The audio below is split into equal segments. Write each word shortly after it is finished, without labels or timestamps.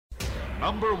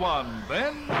Number one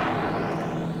then,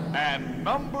 and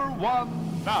number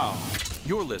one now.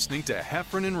 You're listening to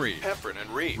Heffron and Reep. Heffron and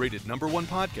Reep. Rated #1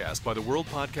 podcast by the World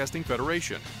Podcasting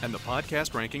Federation and the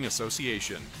Podcast Ranking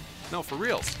Association. No, for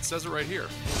reals. It says it right here.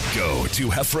 Go to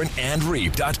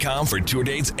heffronandreep.com for tour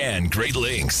dates and great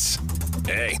links.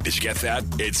 Hey, did you get that?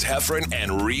 It's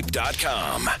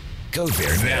heffronandreep.com. Go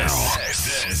there now.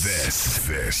 This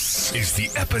is the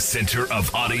epicenter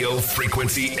of audio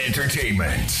frequency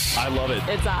entertainment. I love it.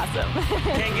 It's awesome.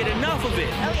 Can't get enough of it.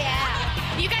 Oh,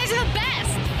 yeah. You guys are the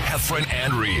best. Heffron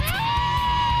and Reep.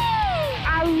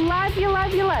 I love you,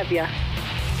 love you, love you.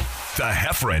 The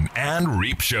Heffron and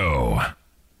Reep Show.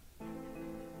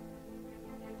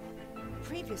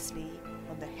 Previously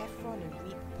on the Heffron and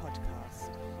Reep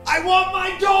podcast. I want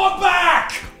my dog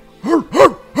back!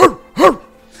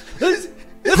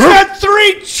 It's got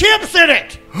 3 chips in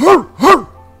it!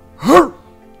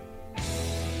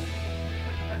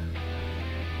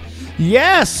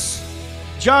 Yes!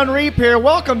 John Reep here.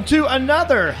 Welcome to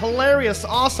another hilarious,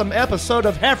 awesome episode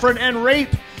of Heffron and Reep.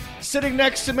 Sitting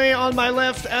next to me on my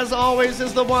left, as always,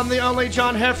 is the one, the only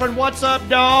John Heffron. What's up,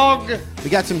 dog? We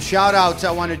got some shout-outs I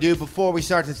want to do before we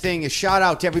start the thing. A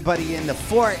shout-out to everybody in the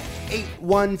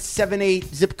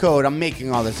 48178 zip code. I'm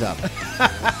making all this up.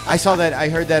 I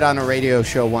heard that on a radio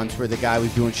show once where the guy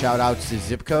was doing shout-outs to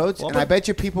zip codes, and I bet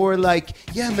you people were like,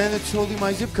 yeah, man, that's totally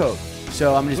my zip code.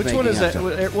 So I'm just Which making one is up that?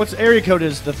 something. What's area code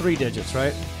is the 3 digits,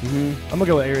 right? Mm-hmm. I'm going to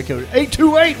go with area code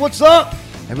 828. What's up?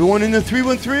 Everyone in the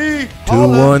 313.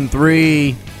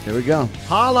 213. There we go.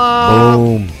 Holla.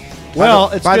 Boom. Well,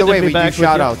 it's by good the way, to be we do back with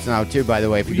shout-outs now, too, by the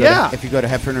way. If you go to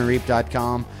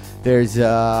heffronandreep.com, there's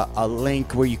a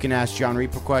link where you can ask John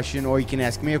Reep a question, or you can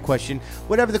ask me a question,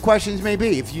 whatever the questions may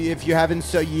be. If you haven't,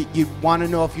 so you want to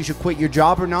know if you should quit your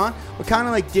job or not, we're kind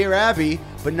of like Dear Abby,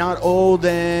 but not old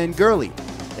and girly.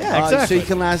 Yeah, exactly. So you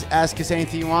can ask us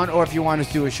anything you want, or if you want us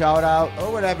to do a shout out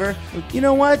or whatever. You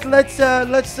know what? Let's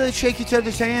shake each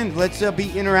other's hand. Let's be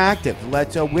interactive.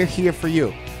 We're here for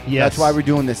you. Yes. That's why we're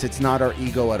doing this. It's not our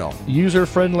ego at all.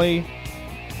 User-friendly,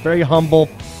 very humble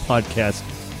podcast.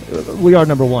 We are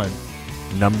number one.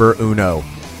 Number uno.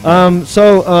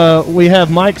 So we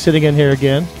have Mike sitting in here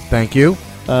again. Thank you.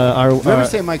 Do we ever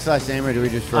say Mike's last name, or do we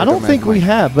just? I don't think we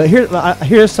have. But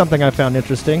here's something I found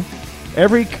interesting.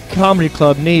 Every comedy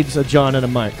club needs a John and a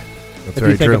Mike. That's if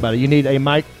very you think true. about it, you need a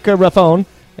microphone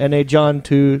and a John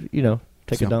to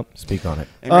take a dump. Speak on it.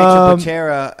 And Rachel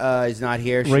Patera is not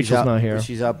here. Rachel's not here.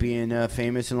 She's out being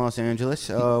famous in Los Angeles.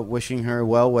 Wishing her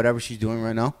well, whatever she's doing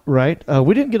right now. Right.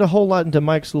 We didn't get a whole lot into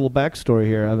Mike's little backstory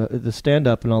here, the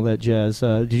stand-up and all that jazz.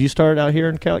 Did you start out here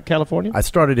in California? I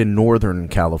started in Northern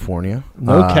California.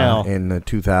 NorCal. In the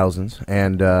 2000s.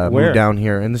 And Where? moved down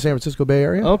here in the San Francisco Bay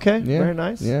Area. Okay. Yeah. Very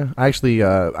nice. Yeah. I actually,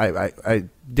 I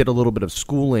did a little bit of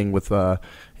schooling with a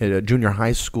junior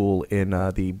high school in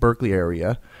the Berkeley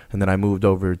area. And then I moved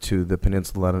over to the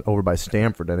peninsula over by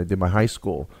Stanford, and I did my high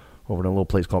school over in a little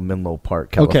place called Menlo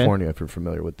Park, California, if you're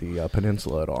familiar with the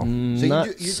peninsula at all.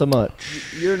 Not so much.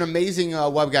 You're an amazing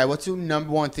web guy. What's the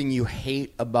number one thing you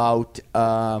hate about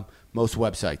most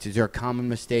websites? Is there a common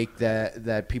mistake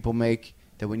that people make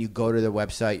that when you go to their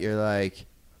website, you're like,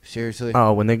 seriously?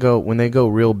 Oh, when they go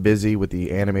real busy with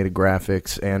the animated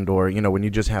graphics, and or when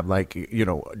you just have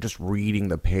just reading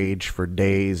the page for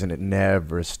days and it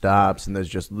never stops, and there's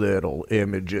just little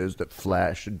images that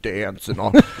flash and dance and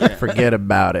all. Forget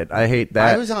about it. I hate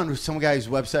that. I was on some guy's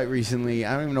website recently.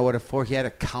 I don't even know what it for. He had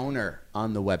a counter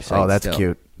on the website. Oh, that's still.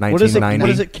 cute. What is it? 1990.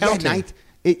 What is it counting?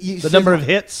 The number of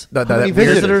hits? That How many weird,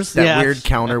 visitors? that Yeah. weird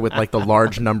counter with like the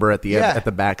large number at the at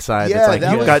the backside. Yeah, it's like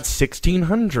that you've was- got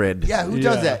 1,600. Yeah, who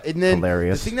does that? And then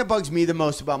Hilarious. the thing that bugs me the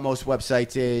most about most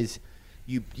websites is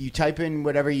you type in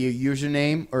whatever your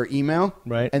username or email,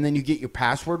 right, and then you get your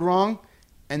password wrong,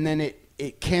 and then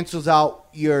it cancels out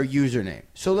your username.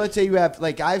 So let's say you have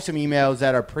I have some emails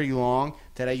that are pretty long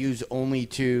that I use only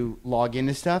to log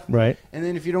into stuff. Right. And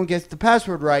then if you don't get the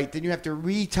password right, then you have to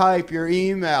retype your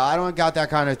email. I don't got that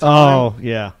kind of time. Oh,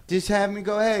 yeah. Just have me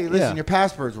go, hey, listen, your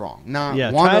password's wrong. Not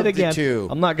one try of it again. the two.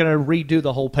 I'm not going to redo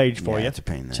the whole page for you. It's a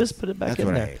pain in the Just ass. put it back That's in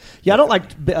what I there. hate. Yeah, I don't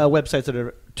like websites that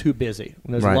are too busy.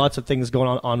 There's Right. lots of things going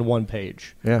on one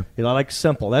page. Yeah. I like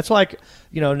simple. That's like,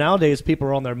 nowadays people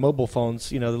are on their mobile phones,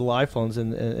 the little iPhones,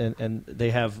 and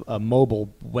they have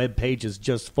mobile web pages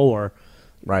just for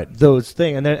Right. those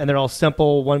things, and they're all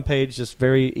simple, one page, just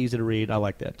very easy to read. I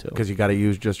like that too. Because you got to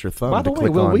use just your thumb By to the way,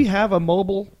 click will on. we have a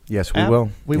mobile? Yes, we app?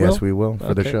 will. We Yes, will. we will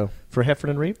for the Okay. show. For Heffron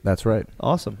and Reap. That's right.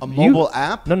 Awesome. A mobile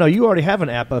app? No, you already have an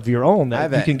app of your own I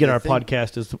that have you can get the our thing.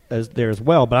 podcast as there as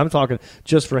well. But I'm talking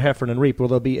just for Heffron and Reap. Will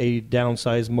there be a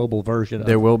downsized mobile version?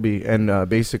 There will be, and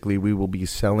basically we will be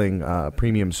selling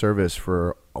premium service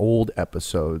for old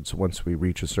episodes once we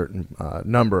reach a certain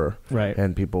number, Right.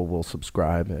 And people will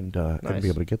subscribe and Nice. be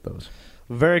able to get those.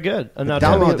 Very good. And now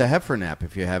tell Download me, the Heffron app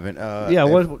if you haven't. yeah,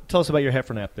 tell us about your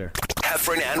Heffron app there.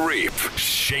 Heffron and Reap.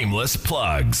 Shameless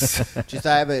plugs. Just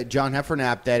I have a John Heffron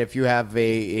app that if you have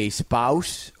a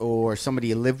spouse or somebody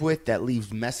you live with that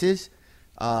leaves messes,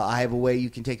 I have a way you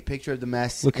can take a picture of the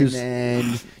mess Look and who's-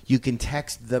 then you can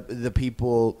text the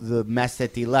people the mess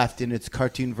that they left, and it's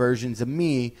cartoon versions of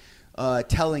me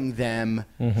telling them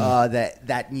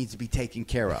that needs to be taken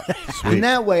care of. And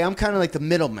that way, I'm kind of like the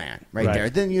middleman right there.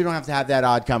 Then you don't have to have that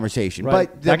odd conversation. Right.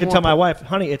 But the I can more- tell my wife,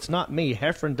 honey, it's not me.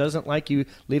 Heffron doesn't like you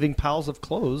leaving piles of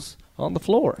clothes on the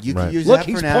floor. You can use Look, the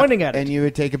he's Heffron app pointing at it. and you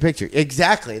would take a picture.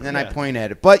 Exactly. And then I Yeah. point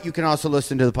at it. But you can also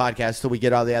listen to the podcast so we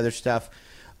get all the other stuff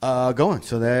going.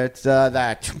 So that's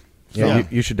that. Yeah,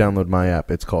 you should download my app.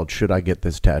 It's called "Should I Get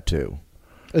This Tattoo?"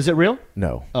 Is it real?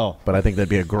 No. Oh. But I think that'd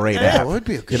be a great Yeah, app. it would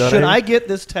be a good You know what Should I mean? I get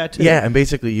this tattoo? Yeah, and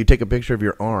basically you take a picture of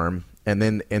your arm, and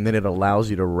then it allows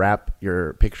you to wrap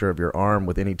your picture of your arm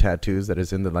with any tattoos that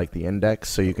is in the index,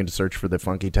 so you can search for the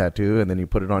funky tattoo, and then you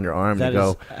put it on your arm That and you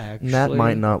is go, that actually-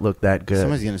 might not look that good.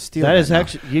 Somebody's going to steal That that is now.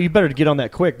 actually, you better get on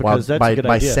that quick because that's by, a good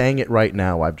by idea. saying it right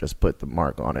now, I've just put the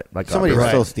mark on it. Like Somebody will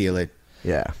copyright. still steal it.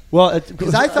 Yeah. Well,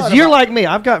 Because I thought you're about- like me.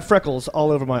 I've got freckles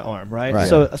all over my arm, right? Right.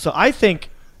 So I think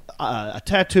a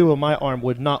tattoo on my arm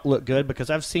would not look good because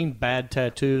I've seen bad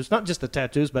tattoos. Not just the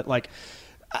tattoos, but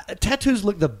tattoos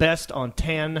look the best on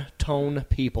tan tone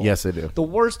people. Yes, they do. The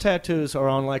worst tattoos are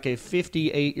on like a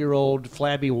 58-year-old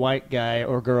flabby white guy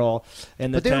or girl,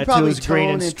 and the But they were tattoo probably is green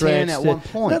tone and and stretched. tan at one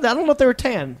point. No, I don't know if they were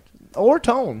tan or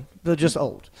tone. They're just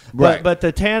old. Right. But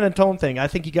the tan and tone thing, I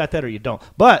think you got that or you don't.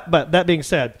 But that being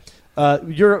said,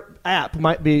 your app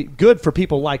might be good for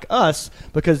people like us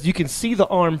because you can see the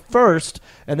arm first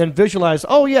and then visualize,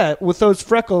 oh, yeah, with those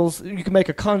freckles, you can make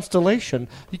a constellation.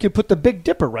 You can put the Big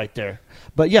Dipper right there.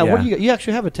 But, yeah, what do you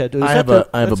actually have a tattoo? Is I that have a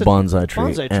that's bonsai tree,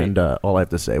 bonsai tree. and all I have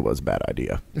to say was bad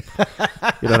idea.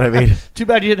 You know what I mean? Too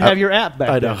bad you didn't have your app back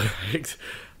I then. know.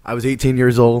 I was 18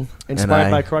 years old. Inspired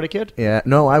and by Karate Kid? Yeah.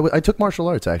 No, I took martial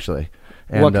arts, actually.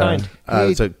 And, What kind?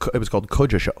 It was called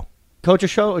Kojusho.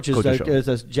 Kojusho, which is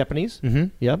Kojusho. Japanese. Mm-hmm.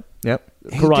 Yep.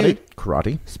 Karate. dude.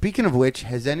 Karate. Speaking of which,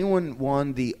 has anyone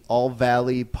won the All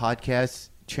Valley Podcast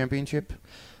Championship?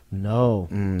 No.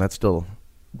 That's still...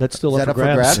 That's still Is up that for up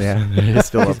for grabs. grabs? Yeah, it's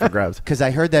still up for grabs. Because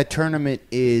I heard that tournament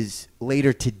is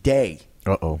later today.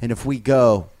 Uh-oh. And if we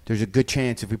go, there's a good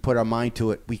chance if we put our mind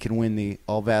to it, we can win the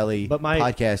All Valley But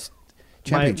Podcast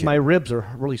Championship. My ribs are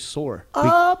really sore.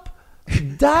 Up,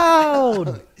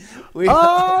 down, We-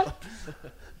 up,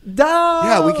 down.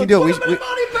 Yeah, we can do it. money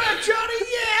back, Johnny.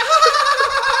 Yeah.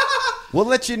 We'll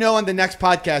let you know on the next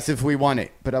podcast if we won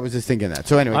it. But I was just thinking that.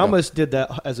 So anyway, I go. almost did that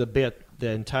as a bit, the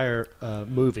entire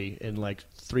movie in like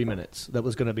 3 minutes. That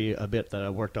was going to be a bit that I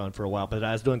worked on for a while. But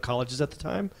I was doing colleges at the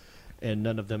time, and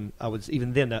none of them.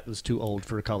 Even then that was too old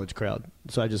for a college crowd,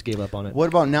 so I just gave up on it. What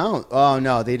about now? Oh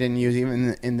no, they didn't use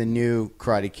even in the new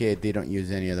Karate Kid. They don't use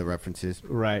any other references.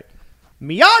 Right.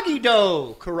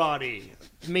 Miyagi-Do karate.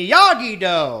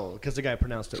 Miyagi-Do, because the guy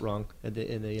pronounced it wrong in the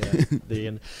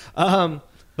end.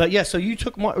 But yeah, so you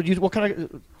took more. What kind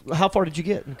of? How far did you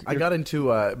get? I got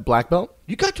into black belt,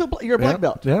 You got to you're a black Yeah,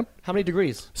 belt. yeah. How many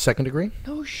degrees? 2nd degree.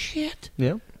 No shit.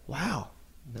 Yeah, Wow.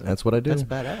 that's what I do. That's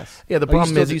badass. Yeah, the Are you problem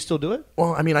still, is- do you still do it?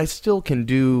 Well, I mean, I still can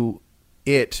do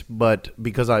it, but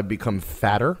because I've become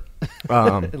fatter,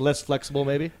 Less flexible,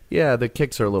 maybe. yeah, the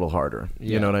kicks are a little harder.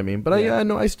 Yeah. You know what I mean? But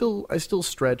I still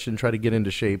stretch and try to get into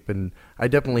shape, and I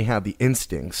definitely have the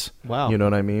instincts. Wow. You know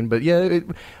what I mean? But yeah,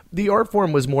 the art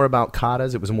form was more about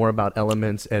katas. It was more about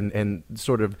elements and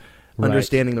sort of Right.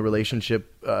 understanding the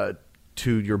relationship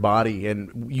to your body,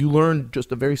 and you learn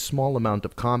just a very small amount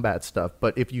of combat stuff.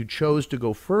 But if you chose to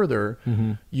go further,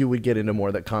 you would get into more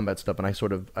of that combat stuff. And I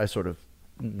sort of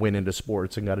went into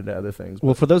sports and got into other things.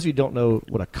 Well, for those of you who don't know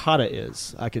what a kata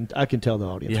is, I can tell the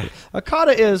audience. Yeah. A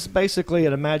kata is basically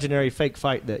an imaginary fake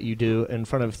fight that you do in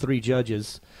front of 3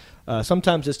 judges.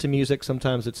 Sometimes it's to music,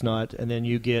 sometimes it's not, and then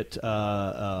you get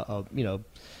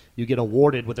you get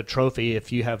awarded with a trophy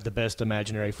if you have the best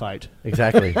imaginary fight.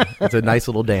 Exactly. It's a nice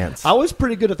little dance. I was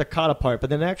pretty good at the kata part, but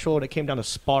then actually when it came down to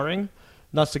sparring,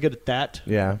 not so good at that.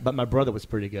 Yeah. But my brother was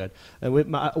pretty good.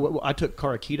 And I took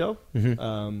Karakido.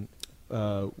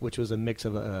 which was a mix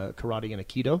of karate and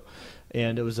aikido,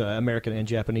 and it was American and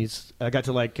Japanese. I got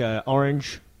to like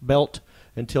orange belt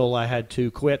until I had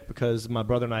to quit because my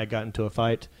brother and I got into a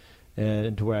fight,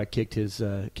 and to where I kicked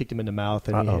him in the mouth,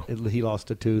 and he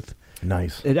lost a tooth.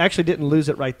 Nice. It actually didn't lose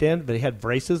it right then, but he had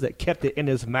braces that kept it in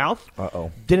his mouth.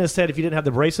 Dennis said if you didn't have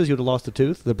the braces, you would have lost the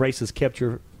tooth. The braces kept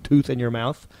your tooth in your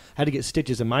mouth. Had to get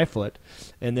stitches in my foot.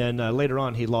 And then later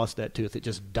on, he lost that tooth. It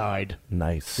just died.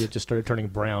 Nice. It just started turning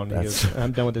brown. He goes,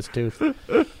 I'm done with this tooth.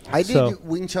 I did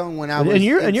Wing Chun when I was... And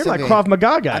you're like Krav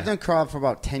Maga guy. I've done Krav for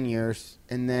about 10 years.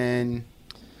 And then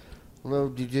a little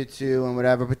jiu-jitsu and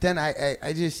whatever. But then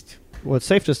I just... Well, it's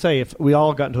safe to say if we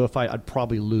all got into a fight, I'd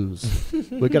probably lose.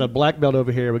 We got a black belt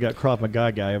over here. We got Krav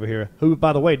Maga guy over here. Who,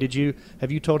 by the way,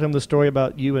 have you told him the story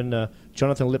about you and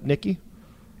Jonathan Lipnicki?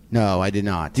 No, I did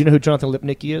not. Do you know who Jonathan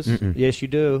Lipnicki is? Mm-mm. Yes, you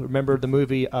do. Remember the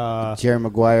movie Jerry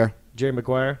Maguire? Jerry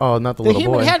Maguire? Oh, not the little boy.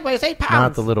 The human head weighs 8 pounds.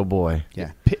 Not the little boy.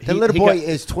 Yeah. The little boy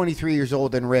is 23 years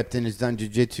old and ripped and has done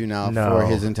jiu-jitsu now for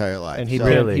his entire life. And he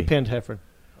pinned Heffron.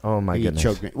 Oh, my goodness. He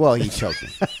choked me. Well, he choked me.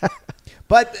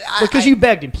 But because you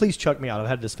begged him, please choke me out. I've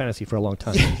had this fantasy for a long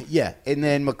time. Yeah, and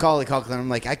then Macaulay Culkin, I'm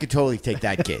like, I could totally take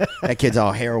that kid. That kid's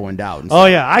all heroined out. Oh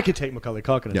yeah, I could take Macaulay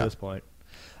Culkin at this point.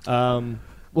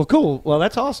 Well, cool. Well,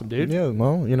 that's awesome, dude. Yeah.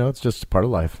 Well, it's just part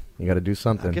of life. You got to do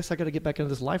something. I guess I got to get back into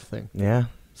this life thing. Yeah.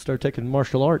 Start taking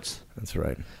martial arts. That's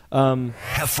right.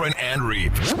 Heffron and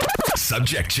Reep.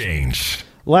 Subject change.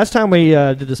 Last time we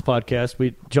did this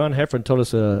podcast, John Heffron told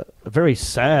us a very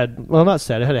sad, well, not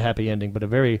sad, it had a happy ending, but a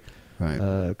very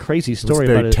crazy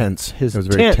story about his tense. His it was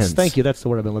very tense. Thank you. That's the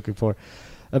word I've been looking for.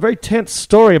 A very tense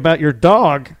story about your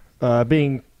dog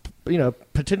being,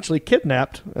 potentially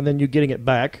kidnapped, and then you getting it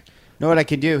back. Know what I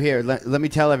can do here? Let me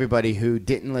tell everybody who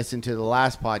didn't listen to the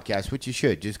last podcast, which you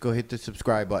should. Just go hit the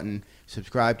subscribe button.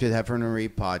 Subscribe to the Heffron and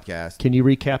Reep podcast. Can you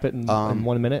recap it in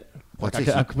 1 minute? You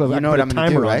know what I'm going to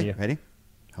do, right? Ready?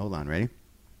 Hold on, ready?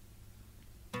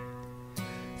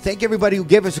 Thank everybody who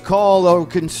gave us a call or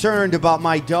concerned about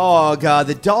my dog.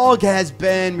 The dog has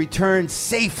been returned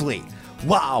safely.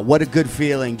 Wow, what a good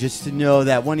feeling just to know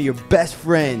that one of your best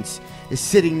friends is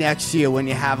sitting next to you when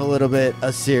you have a little bit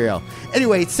of cereal.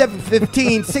 Anyway, it's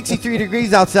 7:15, 63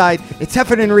 degrees outside. It's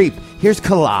Heffron and Reep. Here's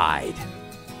Collide.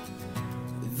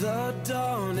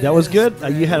 That was good.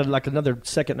 You had like another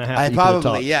second and a half. I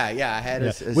probably, I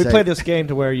had. We played this game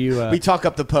to where you we talk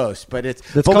up the post, but it's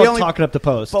called talking up the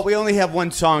post. But we only have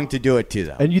one song to do it to,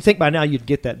 though. And you think by now you'd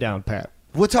get that down, Pat?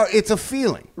 It's a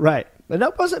feeling, right? And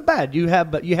that wasn't bad. You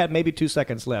had maybe 2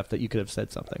 seconds left that you could have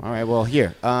said something. All right. Well,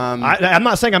 here. I'm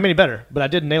not saying I'm any better, but I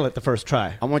did nail it the first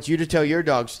try. I want you to tell your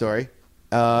dog story,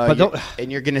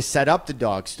 and you're going to set up the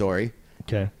dog story.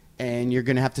 Okay. And you're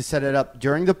going to have to set it up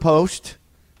during the post.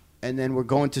 And then we're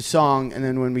going to song, and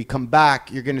then when we come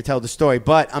back, you're going to tell the story.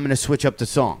 But I'm going to switch up the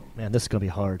song. Man, this is going to be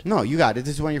hard. No, you got it.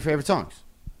 This is one of your favorite songs.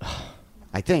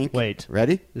 I think. Wait.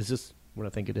 Ready? Is this what I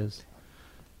think it is?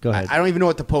 Go ahead. I don't even know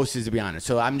what the post is, to be honest.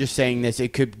 So I'm just saying this.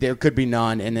 There could be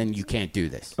none, and then you can't do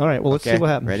this. All right. Well, let's see what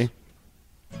happens. Ready?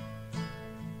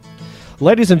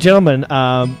 Ladies and gentlemen,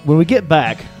 when we get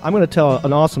back, I'm going to tell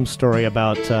an awesome story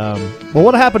about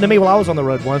what happened to me while I was on the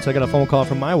road once. I got a phone call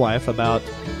from my wife about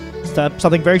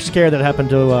something very scary that happened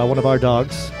to one of our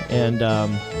dogs, and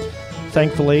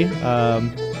thankfully,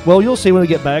 you'll see when we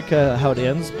get back how it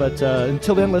ends. But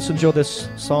until then, let's enjoy this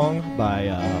song by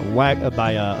I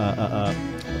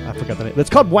forgot the name. It's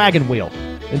called Wagon Wheel.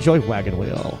 Enjoy Wagon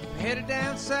Wheel.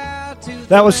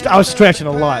 I was stretching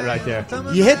a lot right there.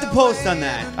 You hit the post on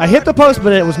that. I hit the post,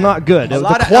 but it was not good.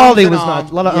 The quality was not.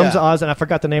 A lot of ums and ahs, and I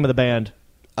forgot the name of the band.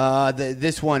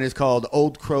 This one is called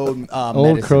Old Crow Medicine.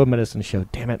 Old Crow Medicine Show.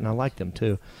 Damn it, and I like them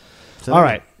too. So, all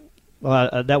right.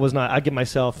 Well, that was not. I give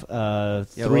myself 3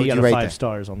 out of 5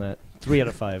 stars on that. 3 out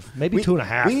of 5, maybe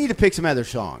 2.5. We need to pick some other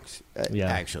songs.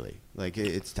 Actually,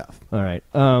 it's tough. All right.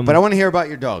 But I want to hear about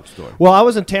your dog story. Well, I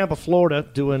was in Tampa, Florida,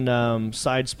 doing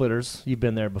Side Splitters. You've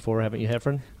been there before, haven't you,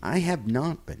 Heffron? I have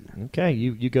not been there. Okay,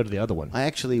 you go to the other one. I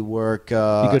actually work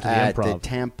at the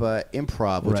Tampa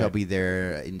Improv, which I'll be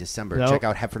there in December. Nope. Check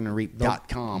out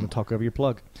heffronandreep.com. I'm talk over your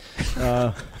plug.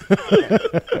 So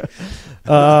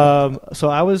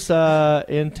I was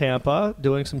in Tampa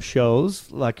doing some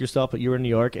shows like yourself, but you were in New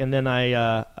York, and then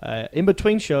I in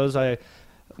between shows,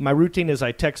 my routine is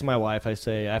I text my wife. I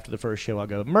say after the first show, I'll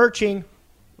go merching,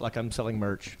 like I'm selling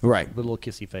merch, right? With a little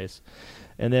kissy face,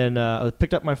 and then I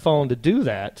picked up my phone to do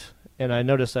that, and I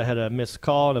noticed I had a missed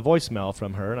call and a voicemail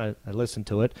from her, and I listened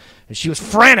to it, and she was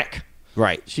frantic.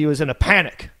 Right. She was in a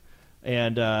panic.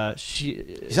 And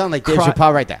you sound like Dave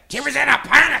Chappelle right there. She was in a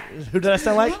panic. Who did I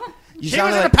sound like? She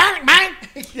was in a panic, man.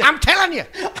 I'm telling you.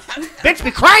 Bitch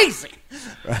be crazy.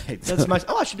 Right. That's my.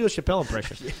 Oh, I should do a Chappelle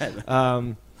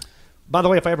impression. By the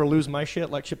way, if I ever lose my shit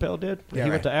like Chappelle did, when he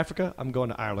went to Africa, I'm going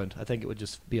to Ireland. I think it would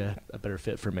just be a better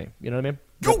fit for me. You know what I mean?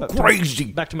 You're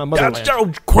crazy. Back to my motherland. That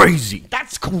sounds crazy.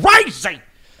 That's crazy,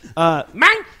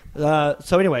 man.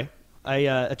 So anyway,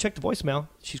 I checked the voicemail.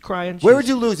 She's crying. Where would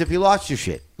you lose if you lost your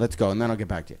shit? Let's go, and then I'll get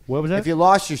back to you. What was that? If you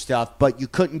lost your stuff, but you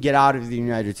couldn't get out of the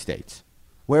United States,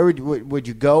 where would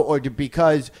you go? Or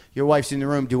because your wife's in the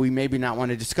room, do we maybe not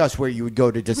want to discuss where you would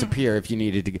go to disappear if you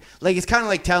needed to? Like, it's kind of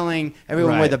like telling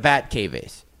everyone where the Bat Cave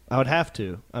is. I would have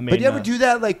to. I mean, but you ever do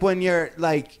that? Like when you're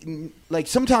like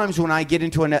sometimes when I get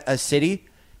into a city,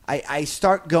 I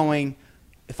start going,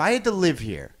 if I had to live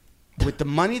here with the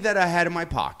money that I had in my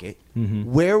pocket,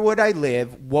 where would I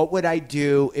live? What would I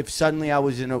do if suddenly I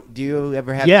was in a... Do you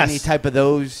ever have any type of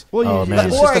those? Well,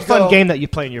 it's just a fun game that you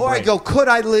play in your brain. Or I go, could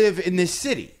I live in this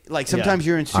city? Like sometimes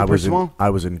you're in super small. I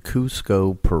was in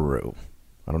Cusco, Peru.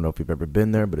 I don't know if you've ever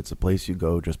been there, but it's a place you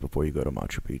go just before you go to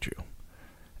Machu Picchu.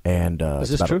 And is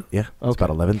this true? Yeah, it's about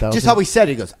 11,000. Just how he said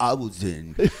it. He goes, I was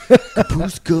in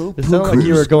Cusco, It sounded like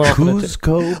you were going off on a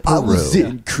Cusco, Peru. I was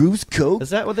in Cusco.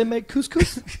 Is that what they make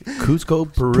couscous?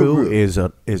 Cusco, Peru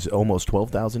is almost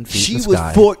 12,000 feet She in the was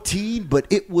sky. 14, but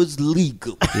it was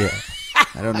legal. Yeah.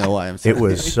 I don't know why I'm saying It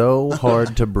was so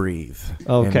hard to breathe in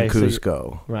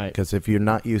Cusco. Right. Because if you're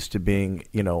not used to being,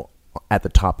 at the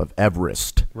top of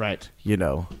Everest. Right.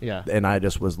 Yeah. And I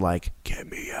just was like, get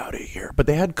me out of here. But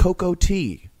they had cocoa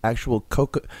tea, actual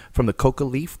cocoa from the coca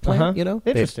leaf plant, Interesting.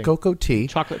 They had cocoa tea.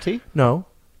 Chocolate tea? No.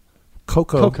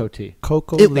 Cocoa tea.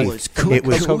 Cocoa It leaf. was cocoa It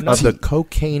was tea. of the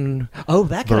cocaine. Oh,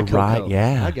 that kind of cocoa.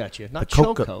 Yeah. I got you. Not The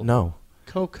cocoa- choco. No.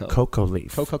 Cocoa. Cocoa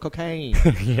leaf. Cocaine.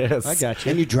 Yes. I got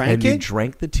you. And you drank You it?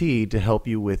 drank the tea to help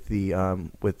you with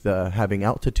the having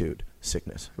altitude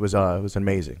sickness. It was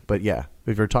amazing. But yeah,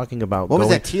 if you're talking about What was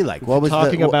that tea like? What was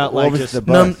talking about what like was just the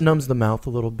buzz? numbs the mouth a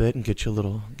little bit and get you a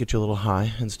little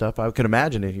high and stuff. I could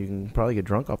imagine if you can probably get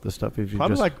drunk off this stuff if you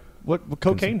probably just like what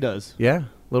cocaine does. yeah, a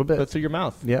little bit. Go through your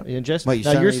mouth. Yeah. You ingest. Wait, you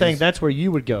now sound you're like saying this- that's where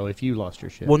you would go if you lost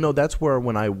your shit. Well, no, that's where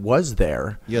when I was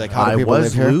there, You're like, how do I people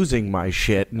was live here? losing my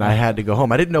shit and I had to go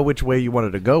home. I didn't know which way you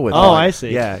wanted to go with it. Oh, I see.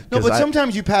 Yeah, No, 'cause but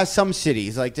sometimes you pass some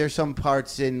cities. Like there's some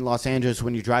parts in Los Angeles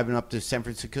when you're driving up to San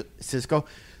Francisco.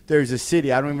 There's a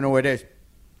city, I don't even know where it is,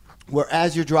 where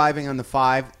as you're driving on the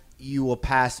 5, you will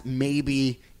pass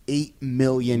maybe 8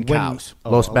 million cows.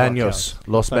 Los a lot of Baños. cows.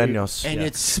 Los Baños. And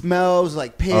it smells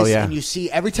like piss. Oh, yeah. And you see,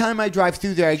 every time I drive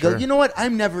through there, I go, Sure. you know what?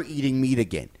 I'm never eating meat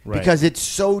again. Right. Because it's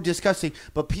so disgusting.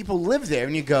 But people live there,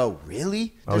 and you go,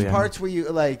 really? Oh, There's yeah. parts where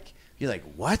you're like,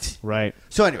 what? right.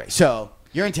 So anyway,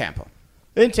 you're in Tampa.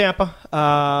 In Tampa,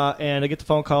 and I get the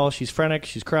phone call. She's frantic.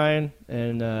 She's crying,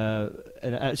 and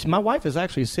my wife is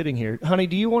actually sitting here. Honey,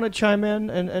 do you want to chime in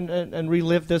and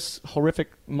relive this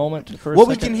horrific moment for a Well,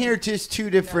 we second? can hear just two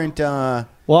different. Well,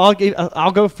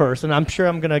 I'll go first, and I'm sure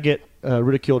I'm gonna get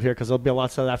ridiculed here because there'll be a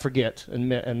lot that I forget and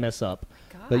mess up.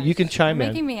 But you can chime You're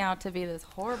in. making me out to be this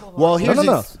horrible. Well, horrible here's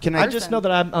No. the- can I just know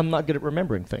that I'm not good at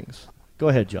remembering things. Go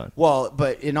ahead, John. Well,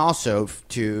 and also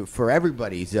for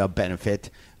everybody's benefit,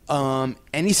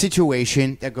 any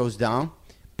situation that goes down,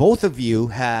 both of you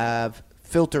have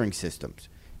filtering systems,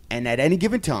 and at any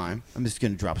given time, I'm just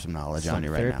going to drop some knowledge on you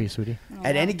right Therapy, now. sweetie.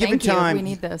 At any Thank given you. time, We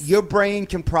need this. your brain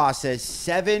can process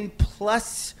 7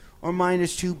 plus or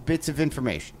minus 2 bits of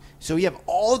information. So you have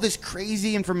all this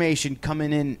crazy information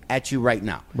coming in at you right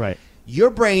now. Right. Your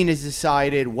brain has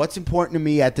decided what's important to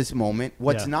me at this moment,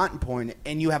 what's Yeah. not important,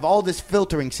 and you have all this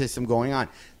filtering system going on.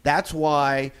 That's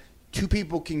why 2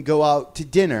 people can go out to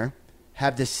dinner,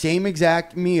 have the same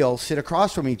exact meal, sit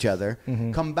across from each other,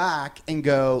 come back and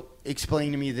go,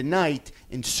 explain to me the night,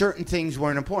 and certain things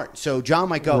weren't important. So John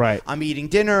might go, Right. I'm eating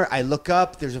dinner, I look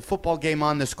up, there's a football game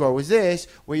on, the score was this,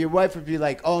 where your wife would be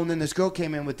like, oh, and then this girl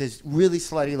came in with this really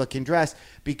slutty looking dress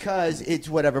because it's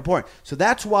whatever important. So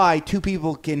that's why 2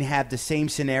 people can have the same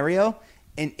scenario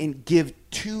and give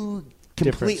 2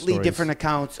 completely stories. different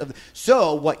accounts of.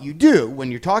 So what you do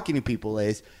when you're talking to people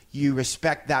is you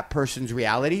respect that person's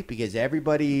reality because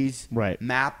everybody's Right.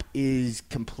 map is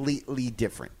completely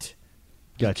different.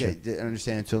 Gotcha. Okay,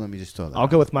 understand? So let me just throw that. I'll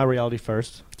out. go with my reality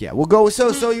first. Yeah, we'll go.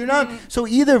 So you're not. So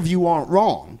either of you aren't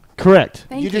wrong. Correct.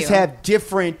 Thank you just you. have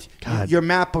different. God. Your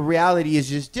map of reality is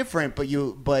just different,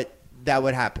 but that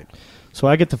would happen. So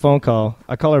I get the phone call.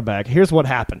 I call her back. Here's what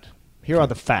happened. Here are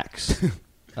the facts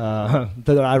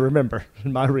that I remember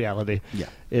in my reality. Yeah.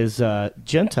 Is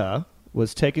Genta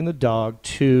was taking the dog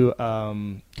to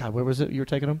God, where was it you were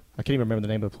taking him? I can't even remember the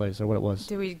name of the place or what it was.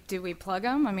 Do we plug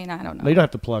them? I mean, I don't know. No, you don't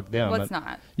have to plug them. Let's but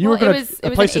not. You Well, were going it was a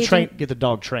an place to agent- get the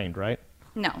dog trained, right?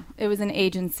 No, it was an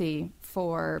agency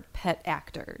for pet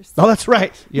actors. Oh, that's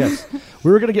right. Yes.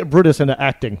 We were going to get Brutus into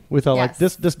acting. We thought, like,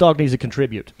 Yes. this dog needs to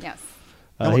contribute. Yes.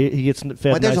 He gets fed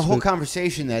But there's nice a whole food.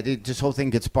 conversation this whole thing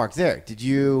gets sparked there.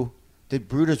 Did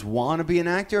Brutus want to be an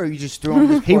actor, or you just threw him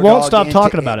this He poor won't dog stop into-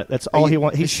 talking about it. That's all he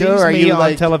wants. He sure? sees Are me you on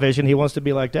like- television. He wants to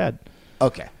be like Dad.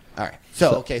 Okay. All right.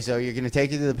 So you're going to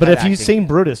take it to the But pet if you've acting. seen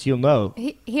Brutus, you'll know.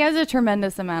 He has a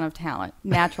tremendous amount of talent,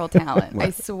 natural talent.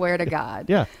 I swear to God.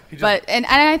 Yeah. But and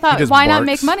I thought, just why not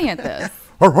barks. make money at this?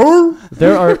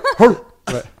 There are.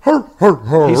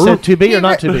 He said to be or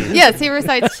not to be. Yes, he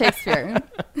recites Shakespeare.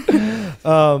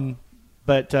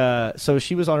 But so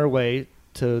she was on her way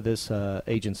to this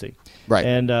agency. Right.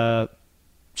 And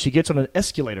she gets on an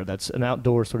escalator. That's an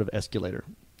outdoor sort of escalator.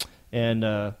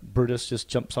 And Brutus just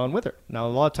jumps on with her. Now, a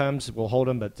lot of times we'll hold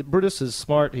him, but Brutus is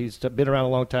smart. He's been around a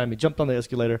long time. He jumped on the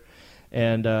escalator,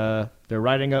 and they're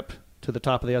riding up to the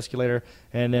top of the escalator.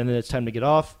 And then it's time to get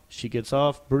off. She gets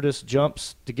off. Brutus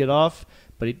jumps to get off,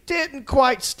 but he didn't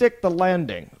quite stick the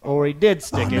landing. Or he did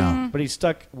stick it, but he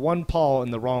stuck one paw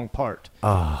in the wrong part. Can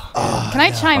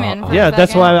I chime in? For Yeah, a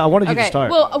that's second? why I wanted you to Okay, start.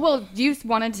 Well, you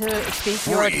wanted to speak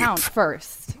your account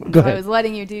first. Go So ahead. I was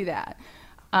letting you do that.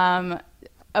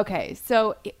 Okay,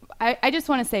 so I just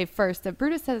want to say first that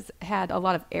Brutus has had a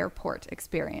lot of airport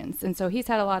experience, and so he's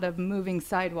had a lot of moving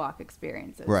sidewalk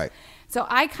experiences. Right. So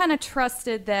I kind of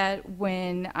trusted that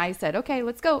when I said, okay,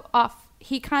 let's go off,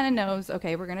 he kind of knows,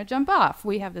 okay, we're going to jump off.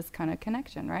 We have this kind of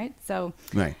connection, right? So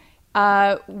Right.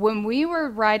 when we were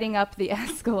riding up the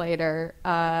escalator,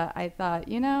 I thought,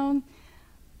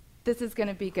 this is going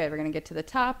to be good. We're going to get to the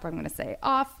top. I'm going to say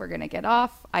off. We're going to get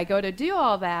off. I go to do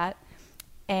all that,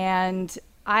 and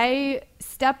I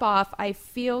step off. I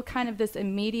feel kind of this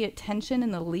immediate tension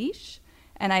in the leash,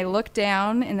 and I look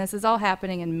down, and this is all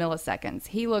happening in milliseconds.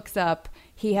 He looks up.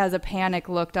 He has a panic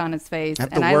look on his face, I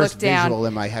have and the I worst look down. visual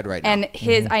in my head right now. And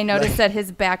I noticed that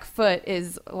his back foot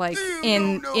is like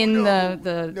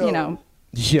the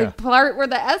Yeah. the part where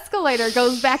the escalator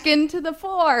goes back into the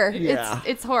floor. Yeah.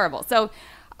 It's horrible. So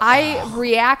I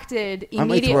reacted I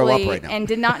might throw up immediately right now. and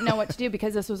did not know what to do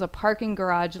because this was a parking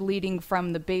garage leading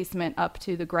from the basement up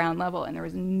to the ground level, and there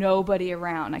was nobody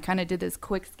around. I kind of did this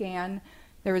quick scan.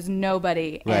 There was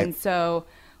nobody. Right. And so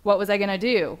what was I going to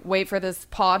do? Wait for this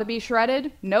paw to be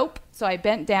shredded? Nope. So I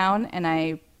bent down and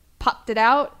I popped it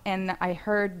out, and I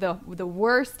heard the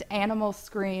worst animal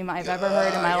scream I've ever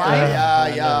heard in my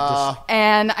life. Yeah.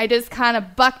 And I just kind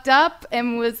of bucked up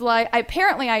and was like,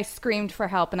 apparently I screamed for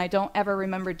help, and I don't ever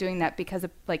remember doing that because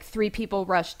like 3 people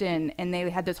rushed in, and they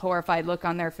had this horrified look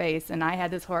on their face, and I had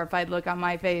this horrified look on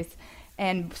my face,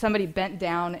 and somebody bent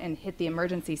down and hit the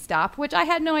emergency stop, which I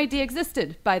had no idea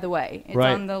existed, by the way. It's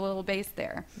Right. on the little base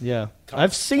there. Yeah.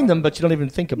 I've seen them, but you don't even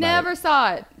think about Never it.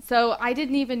 saw it. So I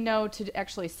didn't even know to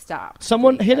actually stop.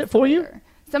 Someone the hit it for you? escalator.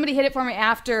 Somebody hit it for me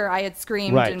after I had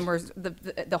screamed Right. and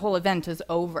the whole event is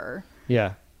over.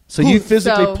 Yeah. So you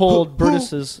physically so- pulled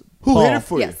Brutus's Who paw. hit it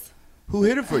for you? Yes. Who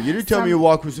hit it for you? You didn't tell me you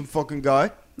walked with some fucking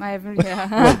guy.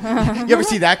 Yeah. You ever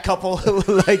see that couple?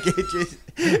 Like it just.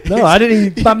 No, I didn't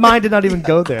even, my mind did not even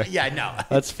go there. Yeah, no.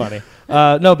 That's funny.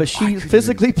 No, but she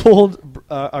physically pulled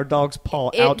our dog's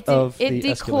paw out of the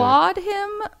escalator. declawed him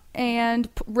and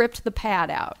ripped the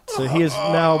pad out. So he is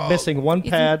now missing one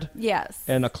pad Yes.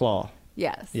 and a claw.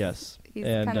 Yes. Yes. He's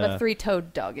And, kind of a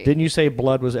 3-toed doggy. Didn't you say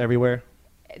blood was everywhere?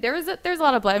 There's a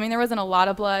lot of blood. I mean, there wasn't a lot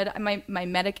of blood. My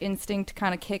medic instinct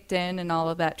kind of kicked in, and all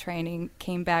of that training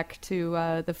came back to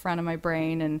the front of my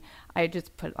brain, and I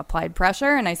just applied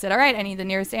pressure, and I said, all right, I need the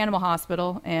nearest animal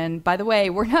hospital. And by the way,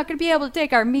 we're not going to be able to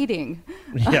take our meeting.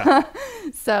 Yeah.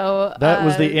 So That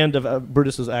was the end of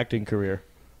Brutus's acting career.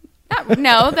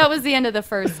 no, that was the end of the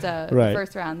first Right.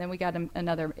 first round. Then we got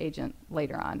another agent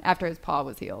later on after his paw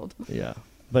was healed. Yeah.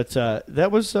 But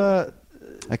that was...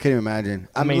 I couldn't imagine.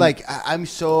 I'm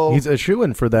so. He's a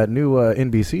shoo-in for that new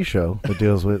NBC show that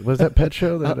deals with, was that Pet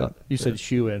Show? That, you said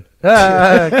shoe in.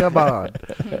 Come on.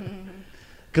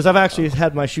 Because I've actually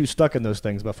had my shoe stuck in those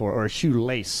things before, or a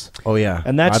shoelace. Oh, yeah.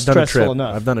 And that's I've done a stressful trip.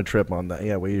 enough. I've done a trip on that.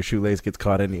 Yeah, where your shoelace gets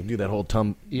caught in, you do that whole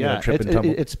trip and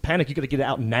tumble. It's panic. You got to get it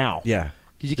out now. Yeah.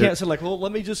 Because you can't say like, well,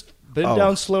 let me just bend Oh.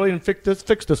 down slowly and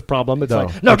fix this problem. It's No.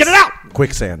 like, no, get it out.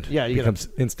 Quicksand. Yeah, you becomes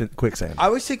instant quicksand. I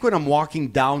always think when I'm walking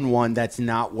down one that's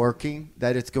not working,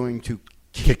 that it's going to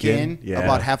kick in Yeah.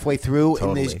 about halfway through,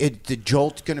 Totally. and the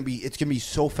jolt's gonna be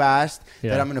so fast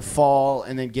Yeah. that I'm gonna fall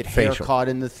and then get hair Facial. caught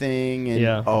in the thing. And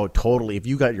Yeah. Oh, totally. If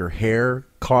you got your hair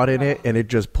caught in it and it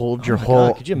just pulled your my whole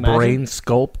God, could you imagine? brain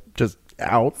sculpt just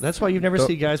out. That's why you never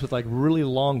see guys with like really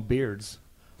long beards.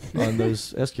 on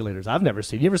those escalators. I've never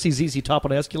seen. You ever see ZZ Top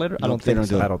on an escalator? I don't think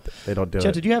so. They don't do Jen,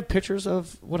 it. did you have pictures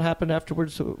of what happened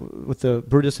afterwards with the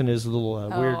Brutus and his little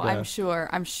weird? I'm sure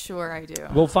I do.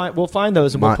 We'll find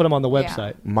those and we'll put them on the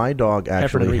website. My dog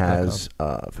actually HeffernandReap.com. has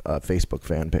a Facebook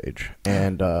fan page,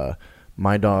 and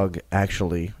my dog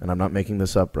actually, and I'm not making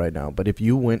this up right now, but if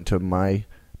you went to my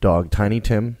dog, Tiny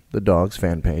Tim, the dog's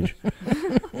fan page,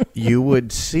 you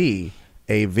would see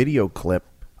a video clip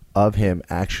of him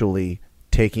actually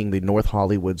taking the North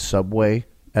Hollywood subway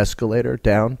escalator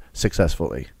down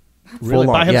successfully. Really?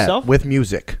 By himself? Yeah, with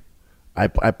music. I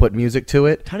put music to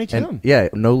it. Tiny Tim. And, yeah,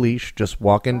 no leash, just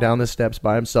walking down the steps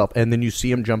by himself. And then you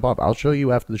see him jump off. I'll show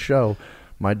you after the show.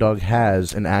 My dog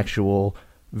has an actual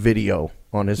video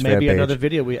on his fan page. Maybe another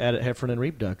video we add at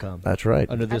HeffernandReap.com. That's right.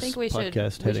 Under this I think we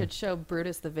should show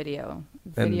Brutus the video.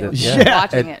 And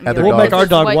Watching it. And we'll make our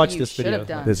dog watch this video.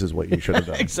 This is what you should have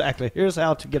done. Exactly. Here's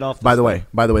how to get off. By the way,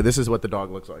 this is what the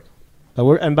dog looks like.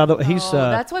 And by the way, he's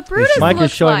that's what Brutus Mike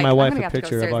looks is showing like. my wife I'm a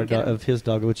picture of his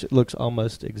dog, which looks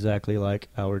almost exactly like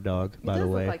our dog. By the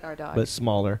way, look like our dog, but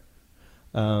smaller.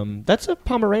 That's a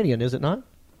Pomeranian, is it not?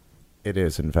 It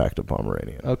is, in fact, a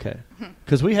Pomeranian. Okay,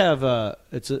 because we have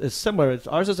it's similar.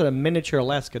 Ours is a miniature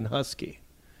Alaskan Husky.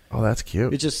 Oh, that's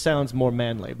cute. It just sounds more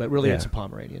manly, but really it's a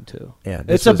Pomeranian too. Yeah,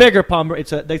 it's a bigger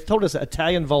Pomeranian. They told us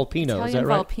Italian Volpino. Is that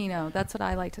right? Volpino. That's what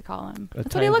I like to call him. That's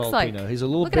Italian what he looks Volpino. like. He's a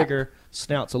little bigger.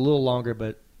 Snout's a little longer,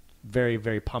 but very,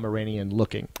 very Pomeranian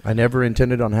looking. I never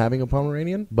intended on having a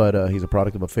Pomeranian, but he's a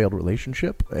product of a failed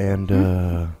relationship, and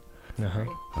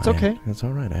it's okay. It's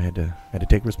all right. I had to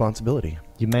take responsibility.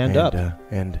 You manned up,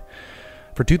 and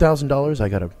for $2,000, I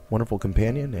got a wonderful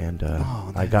companion, and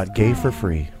I got gay for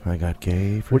free. I got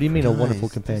gay for. What do you mean a wonderful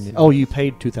companion? Oh, you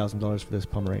paid $2,000 for this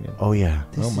Pomeranian. Oh yeah.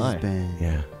 This my. has been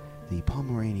Yeah. the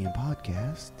Pomeranian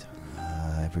podcast.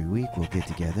 Every week we'll get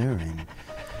together and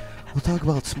we'll talk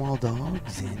about small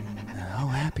dogs and how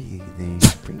happy they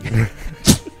bring you.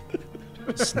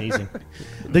 Sneezing.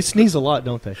 They sneeze a lot,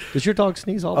 don't they? Does your dog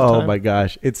sneeze all the time? Oh my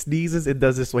gosh. It sneezes. It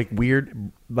does this like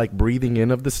weird like breathing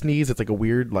in of the sneeze. It's like a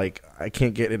weird like I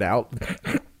can't get it out.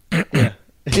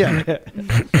 Yeah.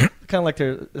 Kind of like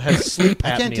there has sleep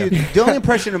apnea. I can't do the only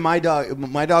impression of my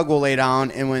dog will lay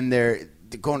down and when they're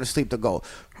going to sleep they'll go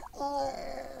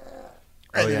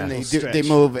and then they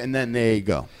move and then they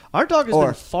go. Our dog has been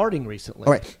farting recently.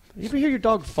 All right. You ever hear your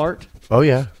dog fart? Oh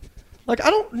yeah. Like I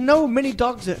don't know many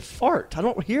dogs that fart. I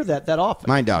don't hear that often.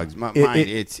 My dogs, mine,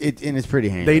 it's pretty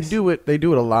heinous. They do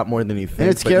it a lot more than you think. And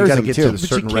it scares but you them get too. to the But you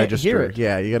certain can't register. hear it.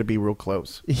 Yeah, you got to be real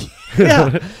close.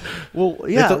 Yeah. Well,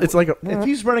 yeah. It's like if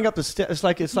he's running up the steps,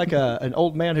 it's like an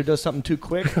old man who does something too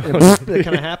quick. And it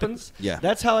kind of happens. Yeah.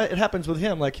 That's how it happens with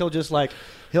him. Like he'll just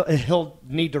he'll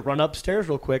need to run upstairs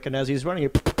real quick, and as he's running,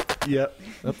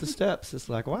 up the steps. It's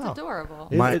like wow, It's adorable.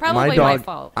 My It's probably my dog, my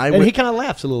fault. And he kind of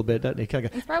laughs a little bit, doesn't he?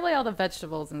 It's probably all the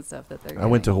vegetables and stuff that they're I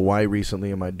went to Hawaii recently,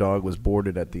 and my dog was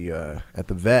boarded at the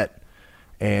vet.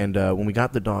 And when we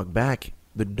got the dog back,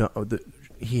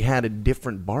 he had a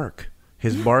different bark.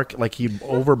 His bark, like he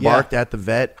overbarked at the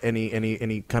vet, and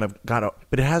he kind of got up,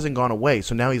 but it hasn't gone away.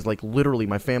 So now he's like literally,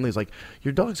 my family's like,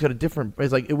 your dog's got a different.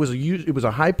 It's like it was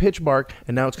a high pitched bark,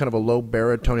 and now it's kind of a low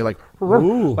baritone, like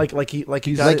he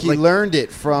learned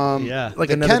it from like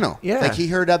the another, kennel. Yeah, like he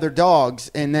heard other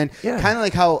dogs, and then kind of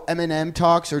like how Eminem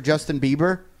talks or Justin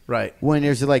Bieber. Right. When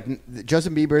there's like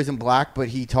Justin Bieber isn't black, but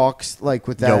he talks like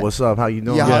with that. Yo, what's up? How you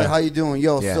doing? Yeah, how you doing?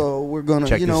 Yo, so we're gonna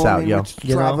check this out, yo.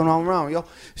 We're driving all around, yo.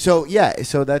 So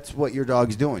so that's what your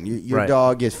dog's doing. Your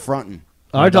dog is fronting.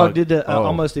 Our dog did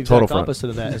almost the exact front. opposite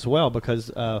of that as well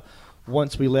because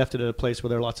once we left it at a place where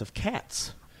there are lots of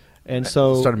cats. And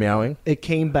so started meowing. It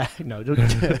came back. No,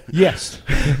 yes,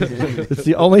 it's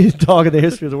the only dog in the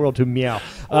history of the world to meow.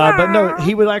 But no,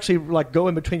 he would actually like go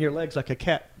in between your legs like a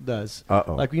cat does.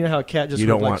 Like you know how a cat just you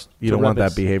don't want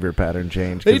that behavior pattern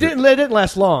change. It didn't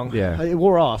last long. Yeah, it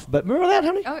wore off. But remember that,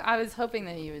 honey? Oh, I was hoping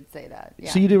that you would say that. Yeah.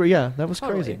 So you do? Yeah, that was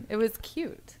Totally. crazy. It was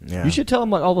cute. Yeah. You should tell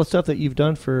them like, all the stuff that you've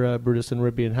done for Brutus and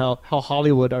Ribby and how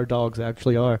Hollywood our dogs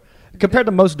actually are compared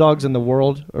to most dogs in the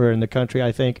world or in the country.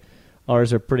 I think.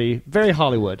 Ours are very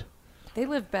Hollywood. They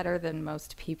live better than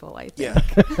most people, I think.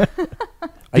 Yeah.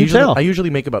 I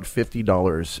usually make about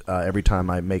 $50 every time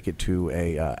I make it to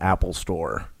a Apple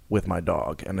store with my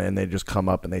dog, and then they just come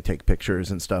up and they take pictures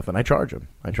and stuff, and I charge them.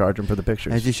 For the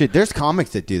pictures. As you should. There's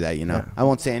comics that do that, you know. Yeah. I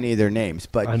won't say any of their names,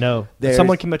 but I know.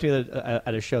 Someone came up to me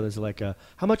at a show. There's like,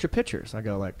 how much are pictures? I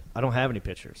go like, I don't have any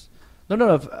pictures.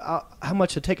 No. How